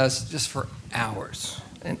interviewed us just for hours.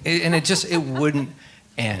 And it wouldn't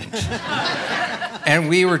end. And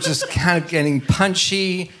we were just kind of getting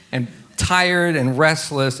punchy and tired and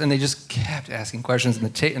restless, and they just kept asking questions, and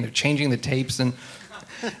they're changing the tapes. And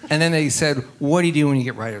then they said, what do you do when you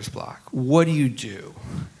get writer's block? What do you do?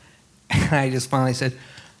 And I just finally said,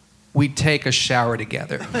 we take a shower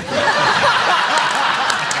together.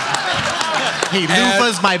 He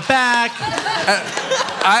loofahs my back.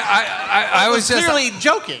 I was clearly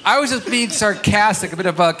joking. I was just being sarcastic, a bit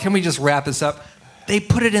of can we just wrap this up? They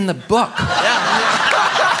put it in the book.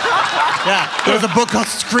 Yeah. There's a book called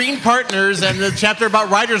Screen Partners, and the chapter about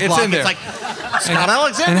writer's block. It's in there. It's like, Scott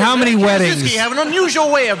Alexander and how many weddings? have an unusual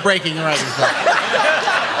way of breaking writer's block.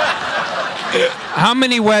 How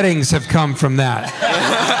many weddings have come from that?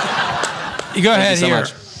 You go ahead here.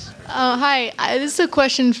 Hi, this is a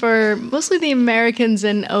question for mostly the Americans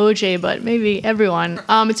and OJ, but maybe everyone.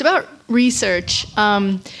 It's about research.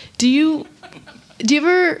 Do you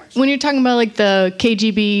ever, when you're talking about like the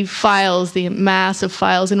KGB files, the massive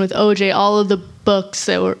files, and with OJ, all of the books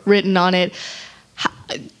that were written on it,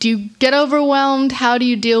 do you get overwhelmed? How do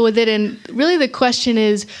you deal with it? And really the question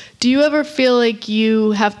is, do you ever feel like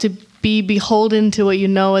you have to be beholden to what you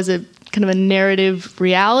know as a kind of a narrative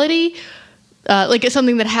reality? Like it's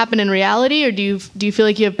something that happened in reality, or do you feel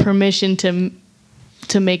like you have permission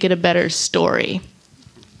to make it a better story?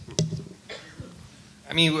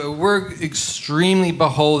 I mean, we're extremely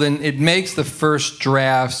beholden. It makes the first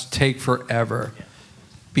drafts take forever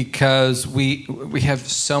because we have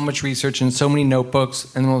so much research and so many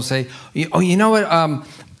notebooks, and we'll say, oh, you know what?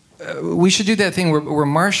 We should do that thing where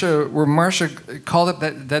Marsha called up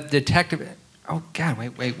that detective. Oh God,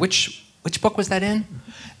 wait, which book was that in?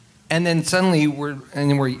 And then suddenly we're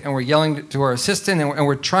yelling to our assistant, and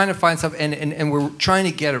we're trying to find stuff, and we're trying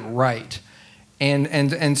to get it right.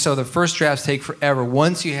 And so the first drafts take forever.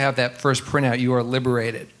 Once you have that first printout, you are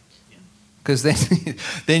liberated, because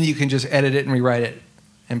then you can just edit it and rewrite it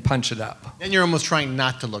and punch it up. Then you're almost trying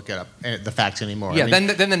not to look up the facts anymore. Yeah,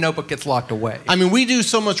 then the notebook gets locked away. I mean, we do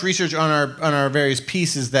so much research on our various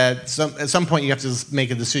pieces that at some point you have to make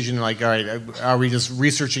a decision like, all right, are we just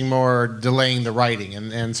researching more or delaying the writing?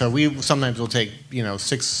 And so we sometimes will take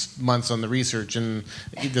 6 months on the research and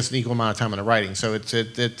just an equal amount of time on the writing. So it's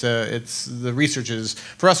the research is,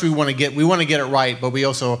 for us, we want to get it right, but we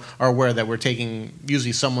also are aware that we're taking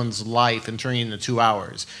usually someone's life and turning it into 2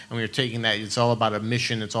 hours, and we're taking that. It's all about a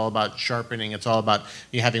mission iteration. It's all about sharpening. It's all about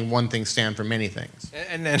you having one thing stand for many things.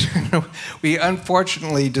 And then we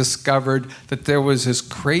unfortunately discovered that there was this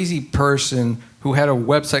crazy person who had a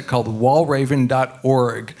website called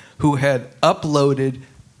wallraven.org who had uploaded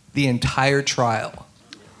the entire trial.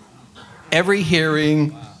 Every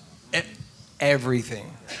hearing, everything.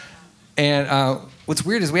 And what's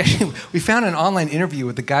weird is we found an online interview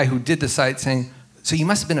with the guy who did the site saying, "So you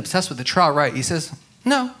must have been obsessed with the trial, right?" He says,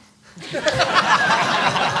 "No."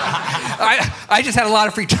 I just had a lot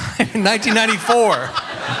of free time in 1994.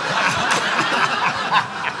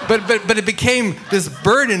 But it became this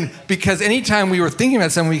burden because anytime we were thinking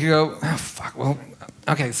about something, we could go, "Oh, fuck, well,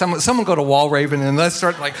 okay, someone go to Wallraven and let's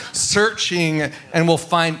start like searching and we'll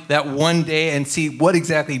find that one day and see what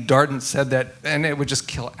exactly Darden said that," and it would just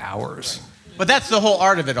kill hours. But that's the whole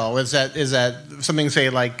art of it all, is that something, say,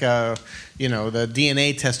 like, the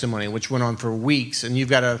DNA testimony, which went on for weeks, and you've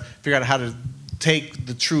got to figure out how to take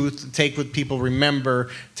the truth, take what people remember,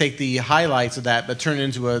 take the highlights of that, but turn it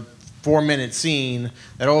into a 4-minute scene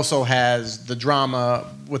that also has the drama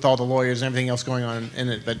with all the lawyers and everything else going on in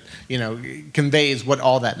it, but, conveys what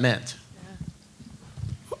all that meant.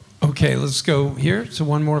 Okay, let's go here to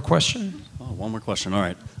one more question. Oh, one more question. All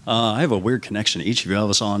right. I have a weird connection to each of you. I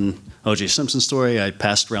was on O.J. Simpson's story. I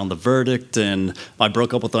passed around the verdict, and I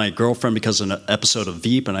broke up with my girlfriend because of an episode of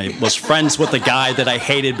VEEP, and I was friends with a guy that I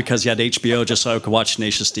hated because he had HBO just so I could watch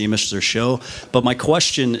Tenacious D, their show. But my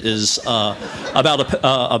question is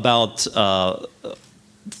about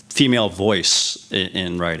female voice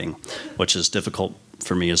in writing, which is difficult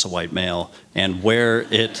for me as a white male, and where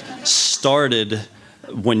it started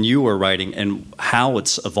when you were writing and how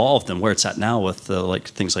it's evolved and where it's at now with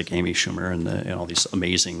things like Amy Schumer and all these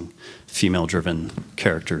amazing female-driven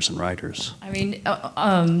characters and writers. I mean,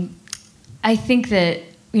 I think that,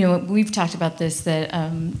 we've talked about this, that,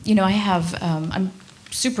 I have, I'm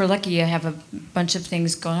super lucky. I have a bunch of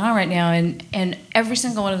things going on right now, and every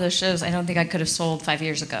single one of those shows I don't think I could have sold 5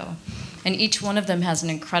 years ago. And each one of them has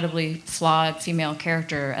an incredibly flawed female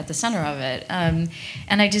character at the center of it. And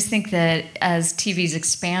I just think that as TV's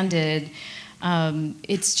expanded,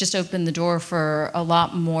 it's just opened the door for a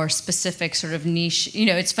lot more specific sort of niche.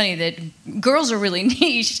 It's funny that girls are really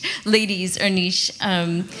niche, ladies are niche,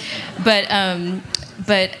 but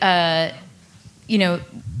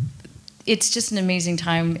it's just an amazing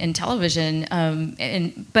time in television.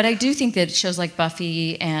 But I do think that shows like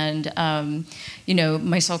Buffy and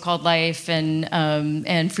My So-Called Life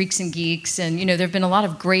and Freaks and Geeks, and there have been a lot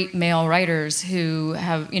of great male writers who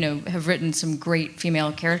have written some great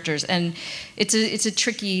female characters, and it's a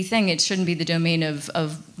tricky thing. It shouldn't be the domain of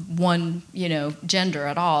one gender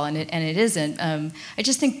at all, and it isn't. I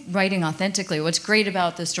just think writing authentically. What's great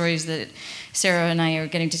about the stories that Sarah and I are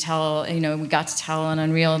getting to tell, we got to tell on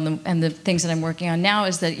Unreal, and the things that I'm working on now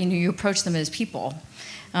is that you approach them as people.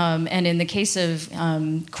 And in the case of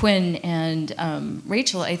Quinn and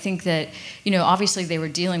Rachel, I think that obviously they were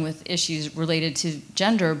dealing with issues related to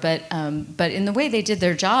gender, but in the way they did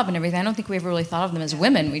their job and everything, I don't think we ever really thought of them as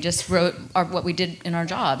women. We just wrote what we did in our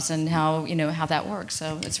jobs and how that works.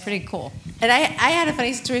 So it's pretty cool. And I had a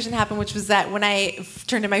funny situation happen, which was that when I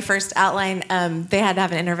turned in my first outline, they had to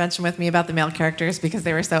have an intervention with me about the male characters because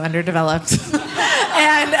they were so underdeveloped.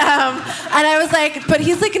 and I was like, but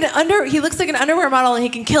he looks like an underwear model, and he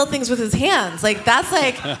can kill things with his hands. Like, that's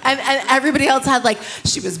like, and everybody else had like,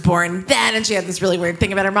 she was born then, and she had this really weird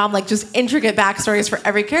thing about her mom, like just intricate backstories for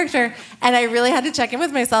every character. And I really had to check in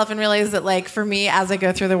with myself and realize that, like, for me, as I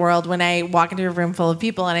go through the world, when I walk into a room full of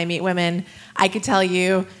people and I meet women, I could tell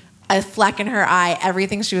you a fleck in her eye,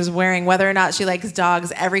 everything she was wearing, whether or not she likes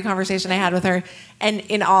dogs, every conversation I had with her. And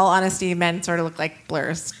in all honesty, men sort of look like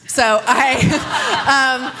blurs. So I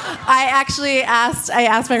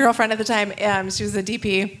asked my girlfriend at the time, she was a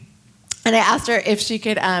DP, and I asked her if she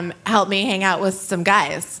could help me hang out with some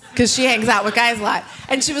guys, because she hangs out with guys a lot.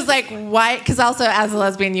 And she was like, why? Because also, as a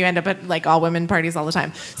lesbian, you end up at like all women parties all the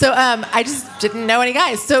time. So I just didn't know any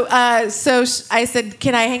guys. So I said,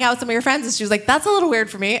 can I hang out with some of your friends? And she was like, that's a little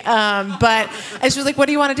weird for me. And she was like, what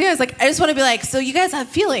do you want to do? I was like, I just want to be like, so you guys have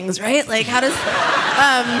feelings, right? Like, how does,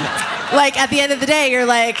 like, at the end of the day, you're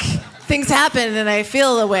like, things happen and I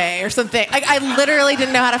feel the way or something. Like, I literally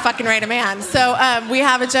didn't know how to fucking write a man. So we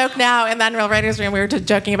have a joke now in the Unreal Writers Room. We were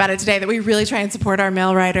joking about it today that we really try and support our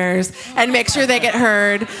male writers and make sure they get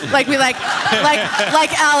heard. Like we like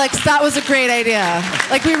Alex, that was a great idea.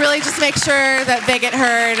 Like, we really just make sure that they get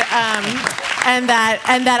heard, and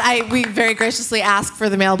that we very graciously ask for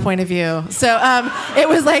the male point of view. So it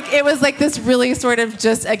was like this really sort of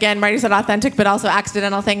just, again, Marty said authentic but also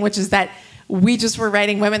accidental thing, which is that we just were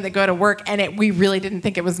writing women that go to work, and we really didn't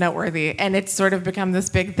think it was noteworthy, and it's sort of become this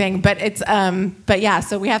big thing. But it's, but yeah,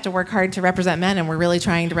 so we have to work hard to represent men, and we're really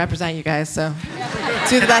trying to represent you guys. So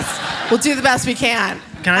do the best. We'll do the best we can.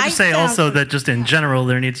 Can I just say also that just in general,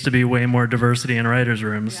 there needs to be way more diversity in writers'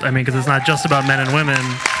 rooms. I mean, because it's not just about men and women.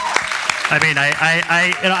 I mean,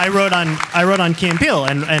 I wrote on Key and Peele,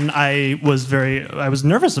 and I was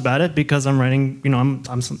nervous about it because I'm writing,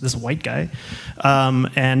 I'm this white guy,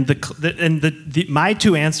 and my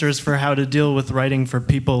two answers for how to deal with writing for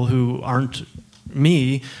people who aren't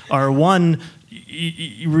me are, one,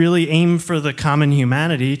 you really aim for the common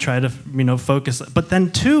humanity, try to focus, but then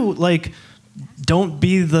two, like, don't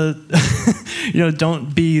be the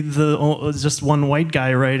just one white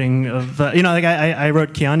guy writing of I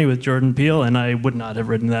wrote Keanu with Jordan Peele, and I would not have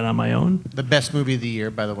written that on my own. The best movie of the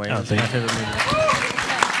year, by the way. Oh, thank you.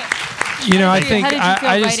 I think how did you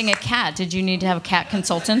feel writing a cat? Did you need to have cat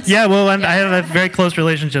consultants? Yeah, well, I have very close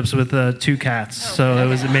relationships with 2 cats,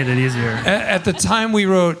 so it made it easier. At the time we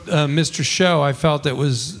wrote Mr. Show, I felt it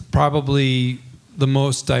was probably the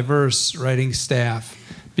most diverse writing staff,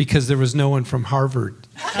 because there was no one from Harvard.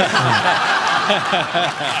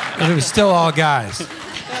 And it was still all guys.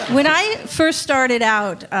 When I first started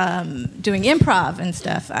out doing improv and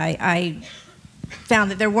stuff, I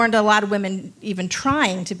found that there weren't a lot of women even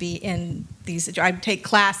trying to be in these. I'd take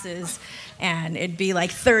classes, and it'd be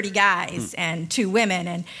like 30 guys and 2 women,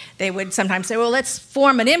 and they would sometimes say, well, let's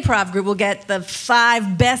form an improv group. We'll get the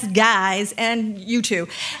 5 best guys and you 2.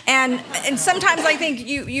 And sometimes I think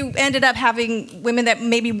you ended up having women that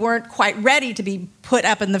maybe weren't quite ready to be put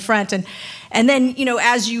up in the front. And then,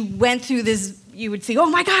 as you went through this, you would see, oh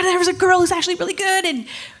my God, there was a girl who's actually really good.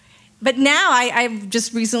 But now I've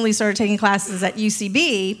just recently started taking classes at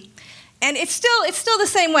UCB, and it's still the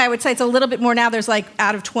same way. I would say it's a little bit more now. There's like,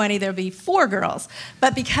 out of 20, there'll be 4 girls.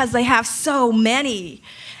 But because they have so many,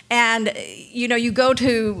 and you go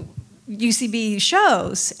to UCB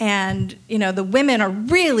shows, and the women are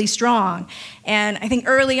really strong. And I think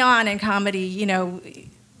early on in comedy,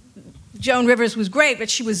 Joan Rivers was great, but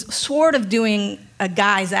she was sort of doing a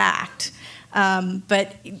guy's act.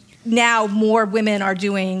 But now more women are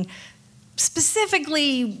doing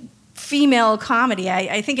specifically female comedy.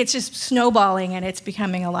 I think it's just snowballing, and it's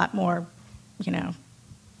becoming a lot more,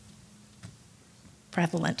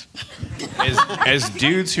 prevalent. As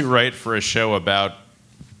dudes who write for a show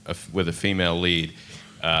with a female lead,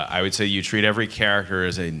 I would say you treat every character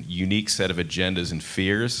as a unique set of agendas and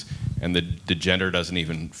fears, and the gender doesn't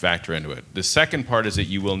even factor into it. The second part is that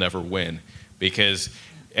you will never win, because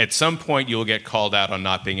at some point you'll get called out on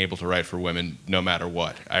not being able to write for women no matter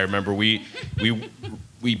what. I remember we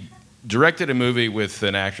directed a movie with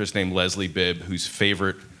an actress named Leslie Bibb, whose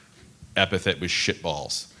favorite epithet was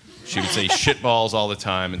shitballs. She would say shitballs all the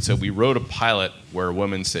time, and so we wrote a pilot where a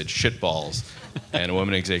woman said shitballs, and a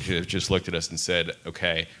woman executive just looked at us and said,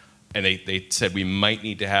 okay. And they said we might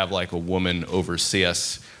need to have like a woman oversee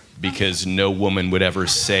us, because no woman would ever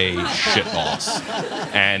say shitballs.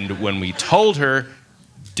 And when we told her,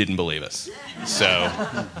 didn't believe us. So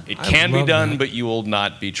it can be done, but you will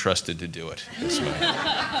not be trusted to do it this way.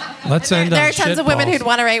 Let's end There on are tons of women who'd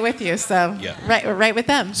want to write with you, so write with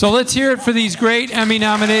them. So let's hear it for these great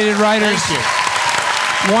Emmy-nominated writers.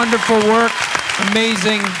 Thank you. Wonderful work,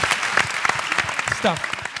 amazing stuff.